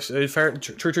 Oh, fair.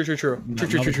 True.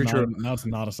 Now it's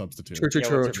not a substitute.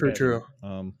 True.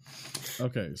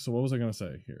 Okay, so what was I gonna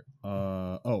say here?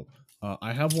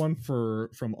 I have one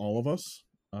from all of us.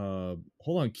 Hold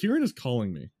on, Kieran is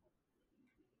calling me.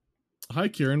 Hi,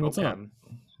 Kieran. What's up?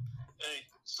 Hey,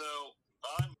 so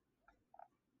I'm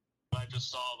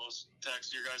just saw those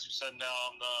texts you guys were sending out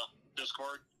on the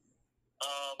Discord.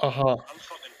 I'm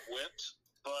fucking whipped,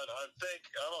 but I think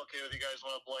I'm okay with you guys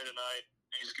want to play tonight.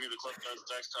 You just give me the clip notes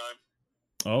next time.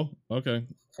 Oh, okay.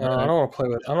 I don't want to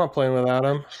play with. I'm not playing without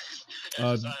him.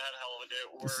 I had a hell of a day at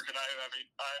work, and I'm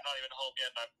not even home yet.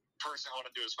 And the first thing I want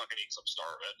to do is fucking eat some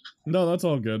starving. No, that's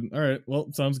all good. All right. Well,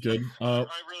 sounds good. I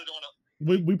really don't want to.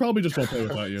 We probably just won't play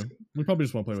without you. We probably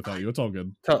just won't play without you. It's all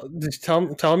good. Tell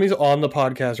him he's on the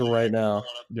podcast right now.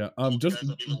 Yeah.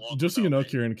 Just so you know,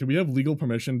 Kieran, can we have legal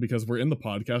permission because we're in the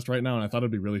podcast right now, and I thought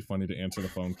it'd be really funny to answer the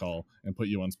phone call and put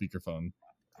you on speakerphone.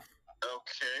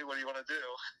 Okay. What do you want to do?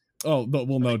 Oh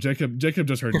no, Jacob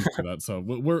just heard you say that, so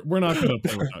we're not gonna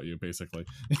play without you, basically.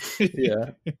 Yeah.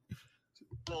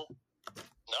 Well,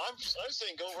 no, I'm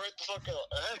saying go right the fuck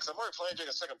ahead because I'm already playing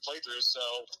a second playthrough, so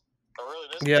I really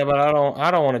miss. Yeah, but I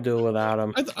don't want to do it without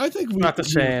him. I think not the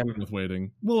same with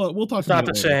waiting. We'll talk. It's not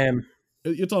the same.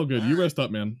 It's all good. You rest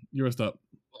up, man. You rest up.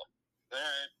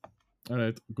 All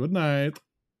right. Good night.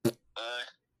 Bye.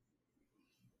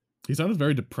 He sounded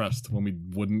very depressed when we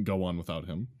wouldn't go on without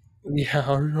him. Yeah,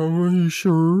 are you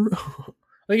sure? I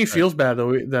think he feels bad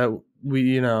that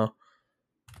we are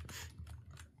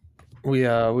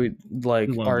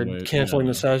canceling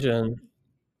the session.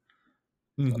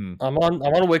 Mm-hmm. I'm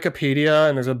on Wikipedia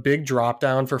and there's a big drop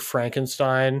down for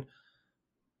Frankenstein,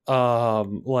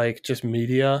 just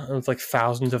media. And it's like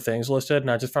thousands of things listed, and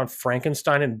I just found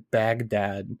Frankenstein in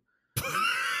Baghdad.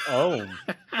 Oh,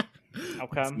 okay.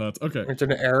 That's nuts. Okay, it's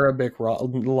an Arabic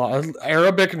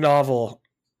novel.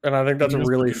 And I think that's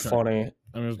really funny.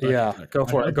 Yeah, go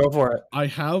for it. I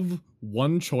have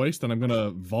one choice that I'm gonna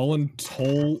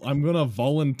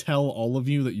volunteer all of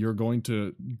you that you're going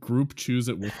to group choose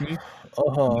it with me.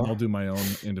 I'll do my own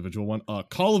individual one.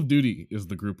 Call of Duty is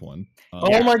the group one.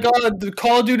 My god, the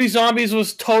Call of Duty Zombies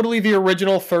was totally the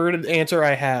original third answer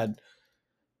I had.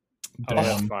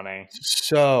 That's funny.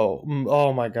 So,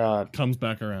 oh my god. Comes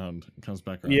back around.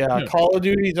 Yeah, Call of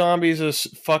Duty Zombies is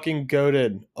fucking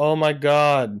goated. Oh my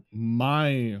god.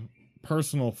 My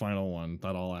personal final one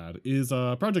that I'll add is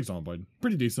Project Zomboid.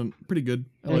 Pretty decent, pretty good.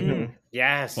 I like it.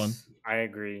 Yes. Fun. I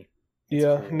agree.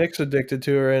 Yeah, Nick's addicted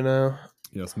to it right now.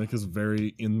 Yes, Nick is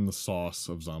very in the sauce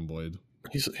of Zomboid.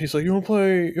 He's like, you wanna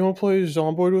play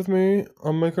Zomboid with me?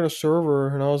 I'm making a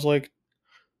server. And I was like,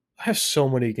 I have so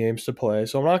many games to play,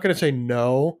 so I'm not going to say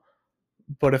no,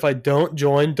 but if I don't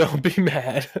join, don't be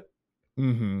mad.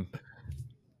 Mm-hmm.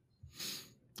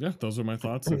 Yeah, those are my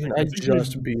thoughts. I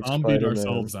just beat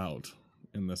ourselves out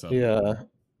in this episode. Yeah.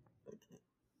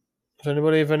 Does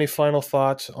anybody have any final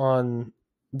thoughts on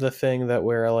the thing that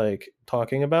we're,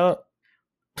 talking about?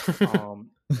 The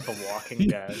Walking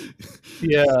Dead.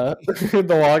 Yeah,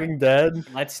 The Walking Dead.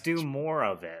 Let's do more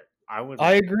of it.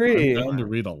 I agree. I'm down to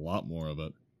read a lot more of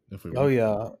it. Oh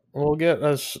yeah, we'll get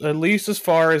us at least as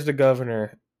far as the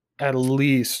governor, at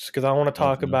least, because I want to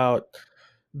talk about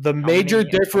the major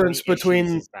difference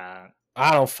between.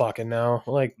 I don't fucking know,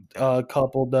 like a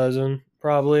couple dozen,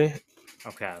 probably.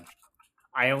 Okay,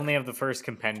 I only have the first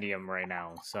compendium right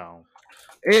now, so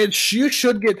you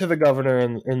should get to the governor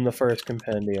in the first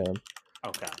compendium.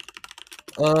 Okay.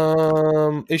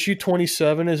 Issue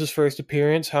 27 is his first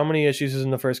appearance. How many issues is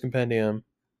in the first compendium?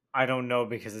 I don't know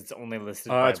because it's only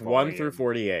listed. It's 1 through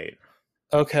 48.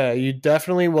 Okay, you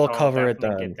definitely will cover it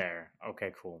then. Get there.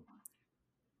 Okay, cool.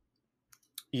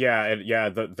 Yeah,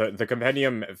 the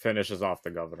compendium finishes off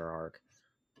the governor arc.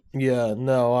 Yeah,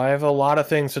 no, I have a lot of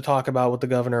things to talk about with the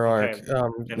governor arc.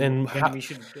 Then we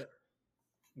should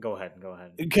go ahead.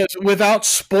 Because without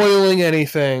spoiling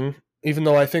anything, even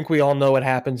though I think we all know what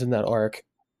happens in that arc,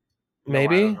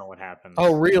 maybe. I don't know what happens.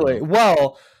 Oh, really?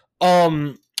 Well,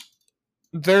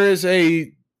 there is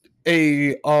the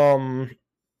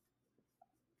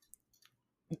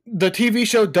TV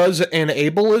show does an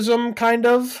ableism kind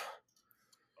of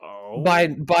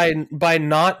by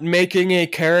not making a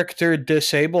character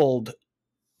disabled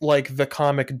like the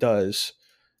comic does,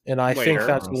 and I think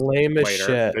that's lame as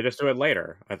shit. They just do it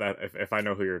later. If I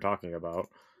know who you're talking about,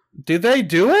 do they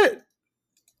do it?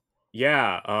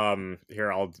 Yeah. Here,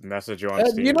 I'll message you on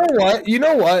Steam. You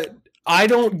know what? I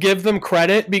don't give them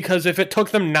credit because if it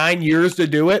took them 9 years to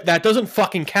do it, that doesn't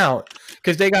fucking count.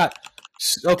 Because they got...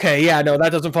 Okay, yeah, no,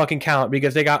 that doesn't fucking count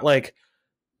because they got,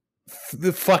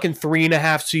 the fucking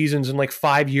 3.5 seasons and,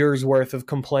 5 years worth of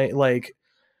complaint.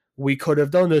 We could have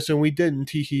done this and we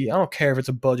didn't. I don't care if it's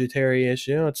a budgetary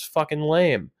issue. It's fucking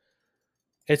lame.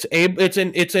 It's an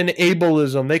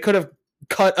ableism. They could have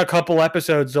cut a couple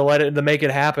episodes to make it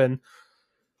happen.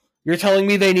 You're telling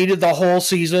me they needed the whole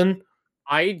season?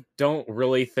 I don't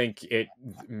really think it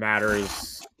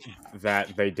matters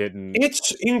that they didn't.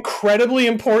 It's incredibly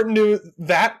important to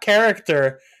that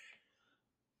character.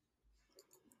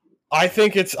 I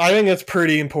think it's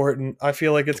pretty important. I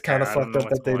feel like it's kind of fucked up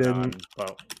that they didn't.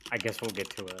 But I guess we'll get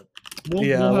to it.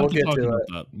 We'll get to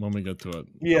that when we get to it.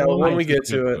 Yeah, when we get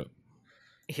to it.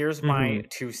 Here's my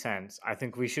 2 cents. I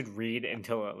think we should read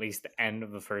until at least the end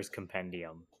of the first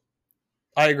compendium.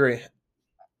 I agree.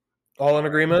 All in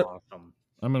agreement? Awesome.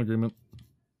 I'm in agreement.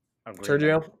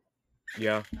 Sergio?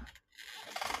 Yeah.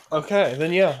 Okay,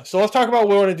 then yeah. So let's talk about what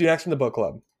we want to do next in the book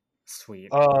club.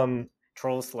 Sweet.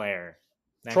 Troll Slayer.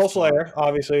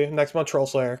 Obviously. Next month, Troll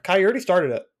Slayer. Kai, you already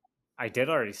started it. I did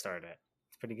already start it.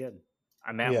 It's pretty good.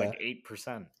 I'm at like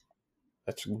 8%.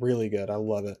 That's really good. I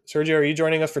love it. Sergio, are you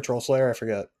joining us for Troll Slayer? I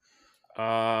forget.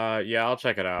 Yeah, I'll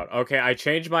check it out. Okay, I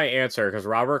changed my answer because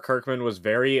Robert Kirkman was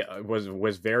very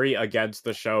against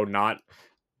the show not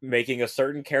making a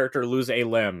certain character lose a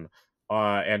limb.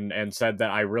 And said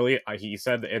that he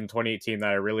said in 2018 that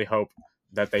I really hope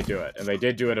that they do it, and they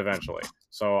did do it eventually.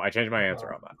 So I changed my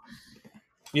answer on that.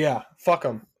 Yeah, fuck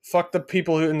them. Fuck the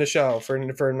people in the show for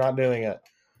not doing it.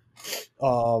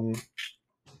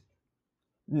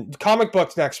 Comic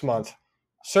books next month.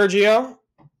 Sergio?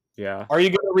 Yeah. Are you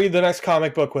going to read the next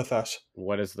comic book with us?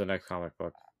 What is the next comic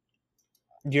book?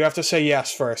 You have to say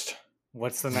yes first.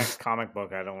 What's the next comic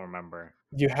book? I don't remember.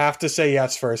 You have to say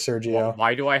yes first, Sergio. Well,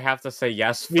 why do I have to say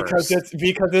yes first?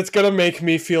 Because it's going to make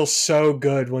me feel so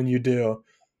good when you do.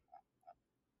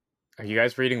 Are you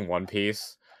guys reading One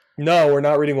Piece? No, we're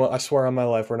not reading one. I swear on my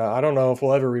life, we're not. I don't know if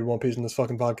we'll ever read One Piece in this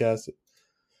fucking podcast. Are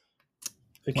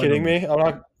you kidding me? I'm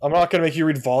not gonna make you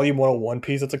read volume 1 of One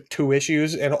Piece. It's like 2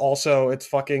 issues, and also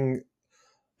it's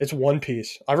One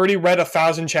Piece. I've already read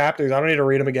 1,000 chapters. I don't need to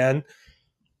read them again.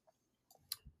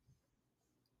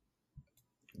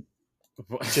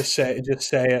 Just say it.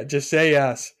 Just say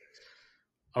yes.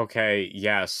 Okay,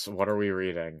 yes. What are we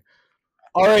reading?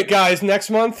 All right, guys. Next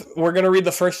month we're gonna read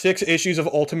the first 6 issues of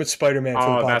Ultimate Spider-Man for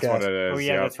the podcast. That's what it is. Oh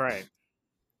yeah, that's right.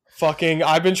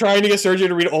 I've been trying to get Sergio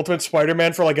to read Ultimate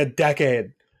Spider-Man for like a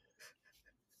decade.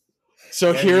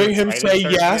 So hearing him say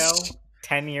yes,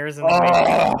 10 years in the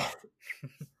making.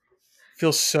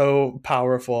 Feels so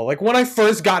powerful. Like when I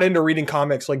first got into reading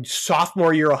comics, like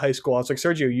sophomore year of high school, I was like,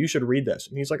 Sergio, you should read this.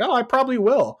 And he's like, oh, I probably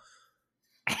will.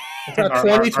 It's not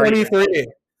 2023.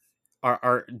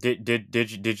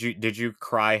 Did you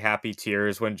cry happy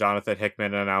tears when Jonathan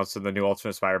Hickman announced in the new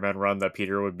Ultimate Spider-Man run that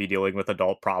Peter would be dealing with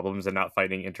adult problems and not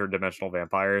fighting interdimensional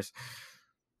vampires?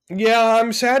 Yeah,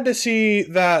 I'm sad to see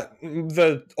that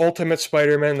the Ultimate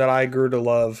Spider-Man that I grew to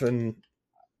love and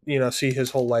see his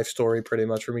whole life story pretty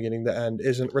much from beginning to end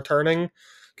isn't returning,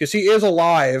 because he is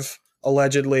alive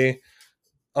allegedly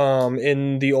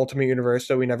in the Ultimate Universe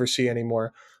that we never see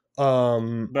anymore.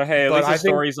 But hey, at least the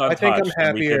story's untouched. I think I'm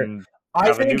happier.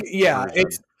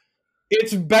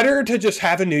 It's better to just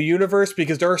have a new universe,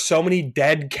 because there are so many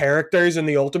dead characters in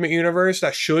the Ultimate Universe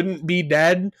that shouldn't be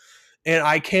dead, and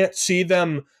I can't see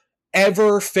them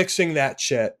ever fixing that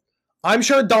shit. I'm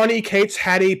sure Donny Cates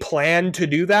had a plan to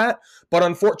do that, but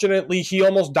unfortunately he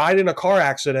almost died in a car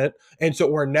accident, and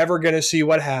so we're never going to see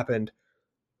what happened.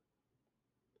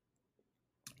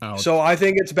 Ouch. So I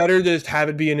think it's better to just have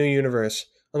it be a new universe.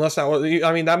 Unless that was,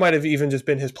 that might have even just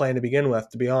been his plan to begin with,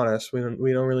 to be honest. We don't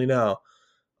really know.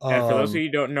 And for those of you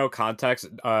who don't know context,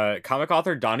 comic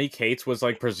author Donny Cates was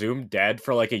like presumed dead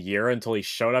for like a year until he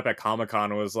showed up at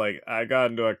Comic-Con and was like, I got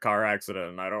into a car accident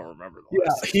and I don't remember the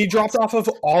last. He dropped off of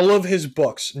all of his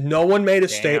books. No one made a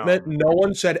statement. No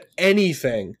one said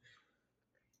anything.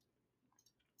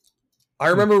 I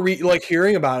remember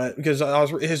hearing about it because I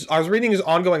was reading his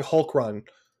ongoing Hulk run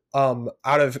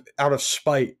out of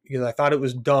spite, because I thought it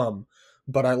was dumb,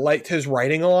 but I liked his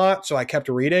writing a lot, so I kept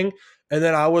reading, and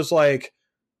then I was like,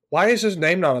 why is his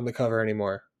name not on the cover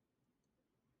anymore?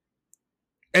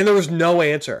 And there was no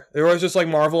answer. There was just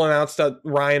Marvel announced that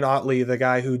Ryan Ottley, the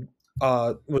guy who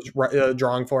was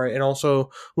drawing for it and also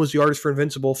was the artist for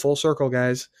Invincible, full circle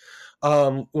guys,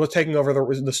 was taking over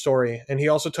the story, and he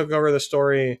also took over the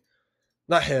story.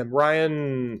 Not him,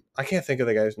 Ryan. I can't think of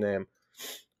the guy's name.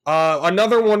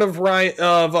 Another one of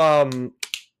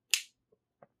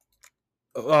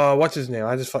what's his name?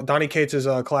 Donny Cates'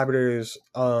 collaborators.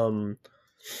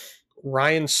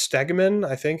 Ryan Stegman,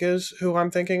 I think, is who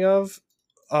I'm thinking of,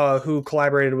 who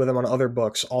collaborated with him on other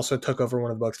books, also took over one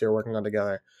of the books they were working on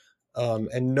together.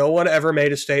 And no one ever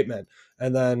made a statement.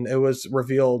 And then it was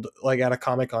revealed at a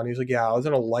Comic-Con. He's like, yeah, I was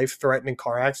in a life-threatening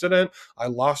car accident. I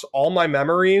lost all my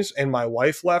memories and my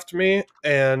wife left me,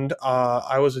 and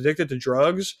I was addicted to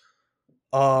drugs.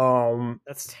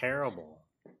 That's terrible.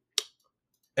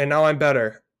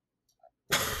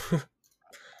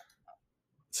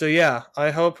 So yeah,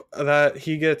 I hope that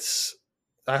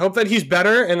he's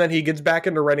better and that he gets back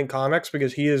into writing comics,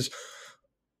 because he is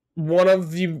one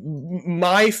of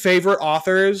my favorite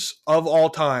authors of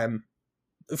all time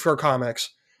for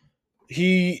comics.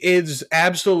 He is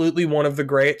absolutely one of the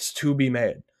greats to be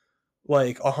made.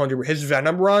 Like 100%. His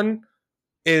Venom run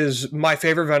is my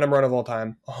favorite Venom run of all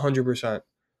time. 100%.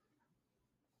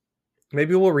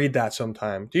 Maybe we'll read that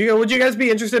sometime. Would you guys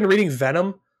be interested in reading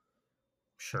Venom?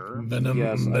 Sure. Venom,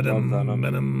 Yes, I love Venom.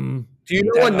 Venom. Do you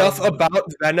know enough about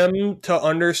Venom to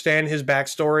understand his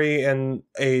backstory and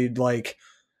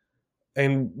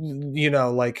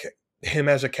him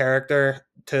as a character,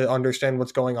 to understand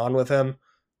what's going on with him?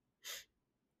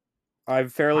 I'm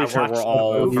fairly sure we're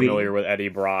all familiar with Eddie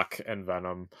Brock and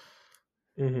Venom.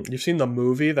 Mm-hmm. You've seen the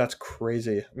movie? That's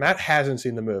crazy. Matt hasn't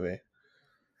seen the movie.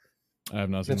 I have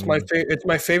not seen It's the movie. It's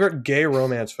my favorite gay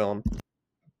romance film.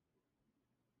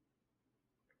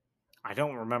 I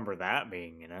don't remember that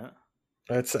being in it.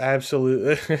 That's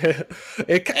absolutely...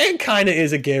 it kind of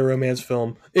is a gay romance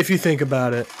film, if you think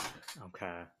about it.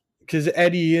 Okay. Because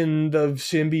Eddie and the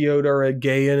symbiote are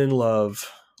gay and in love.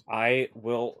 I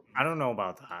don't know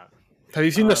about that. Have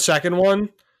you seen the second one?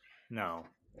 No.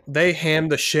 They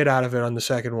hammed the shit out of it on the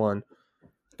second one.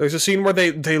 There's a scene where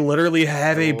they literally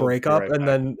have a breakup,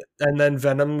 and then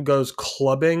Venom goes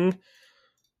clubbing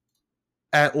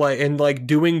at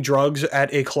doing drugs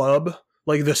at a club,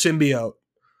 like the symbiote.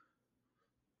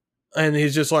 And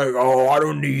he's just like, "Oh, I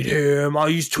don't need him.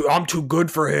 I'm too good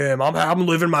for him. I'm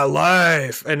living my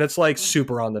life." And it's like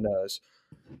super on the nose.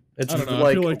 It's I don't know.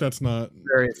 I feel like that's not.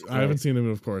 I haven't seen it,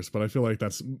 of course, but I feel like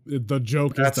that's the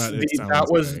joke. Is that it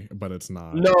sounds gay, but it's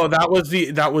not. No, that was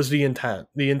the intent.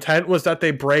 The intent was that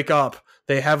they break up.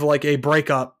 They have like a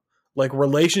breakup, like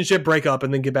relationship breakup,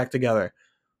 and then get back together,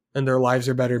 and their lives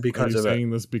are better because of it. Are you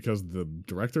saying this because the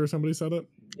director or somebody said it?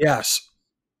 Yes.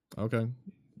 Okay.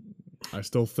 I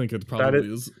still think it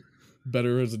probably is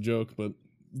better as a joke, but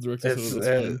the director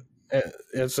said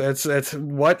it's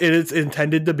what it is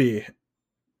intended to be.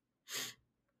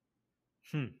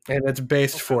 And it's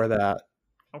based for that.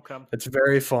 Okay. It's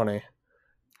very funny.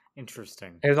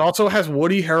 Interesting. It also has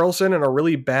Woody Harrelson in a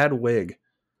really bad wig.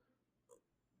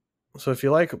 So if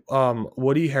you like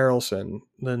Woody Harrelson,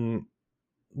 then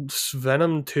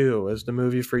Venom 2 is the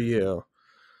movie for you.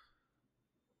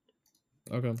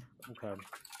 Okay.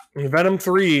 Venom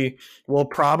 3 will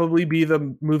probably be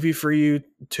the movie for you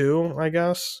too, I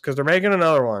guess, because they're making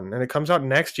another one and it comes out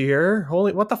next year.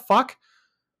 Holy, what the fuck?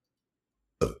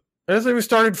 I just even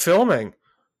started filming.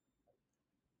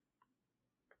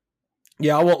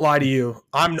 Yeah, I won't lie to you.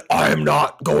 I am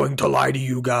not going to lie to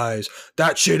you guys.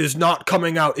 That shit is not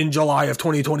coming out in July of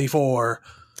 2024.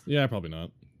 Yeah, probably not.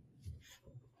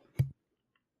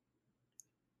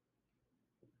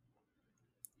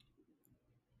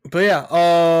 But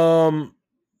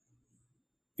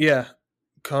yeah,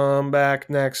 come back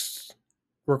next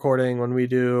recording when we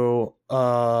do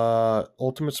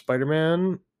Ultimate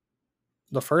Spider-Man,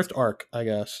 the first arc, I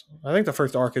guess. I think the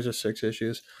first arc is just 6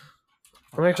 issues.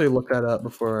 Let me actually look that up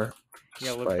before.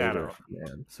 Yeah, look that up,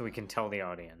 so we can tell the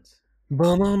audience.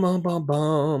 Bum bum bum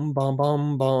bum bum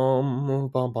bum bum bum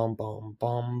bum bum bum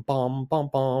bum bum bum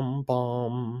bum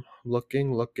bum.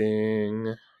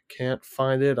 Looking. Can't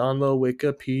find it on the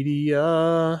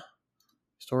Wikipedia.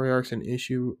 Story arcs and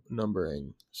issue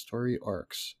numbering. Story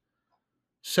arcs.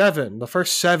 7. The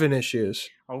first 7 issues.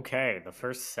 Okay, the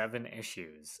first 7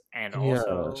 issues. And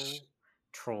also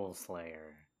Troll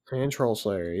Slayer. And Troll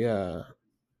Slayer, yeah.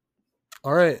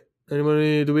 Alright.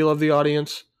 Anybody, do we love the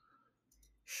audience?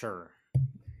 Sure.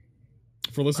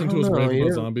 For listening to us rave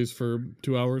about zombies for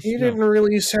 2 hours? You didn't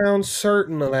really sound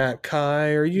certain of that,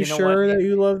 Kai. Are you sure that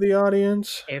you love the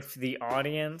audience? If the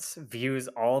audience views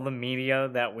all the media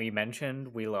that we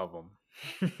mentioned, we love them.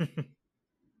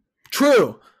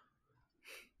 True.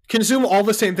 Consume all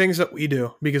the same things that we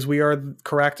do, because we are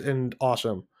correct and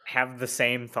awesome. Have the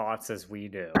same thoughts as we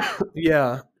do.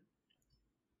 Yeah.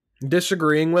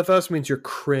 Disagreeing with us means you're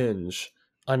cringe.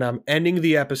 And I'm ending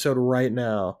the episode right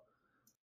now.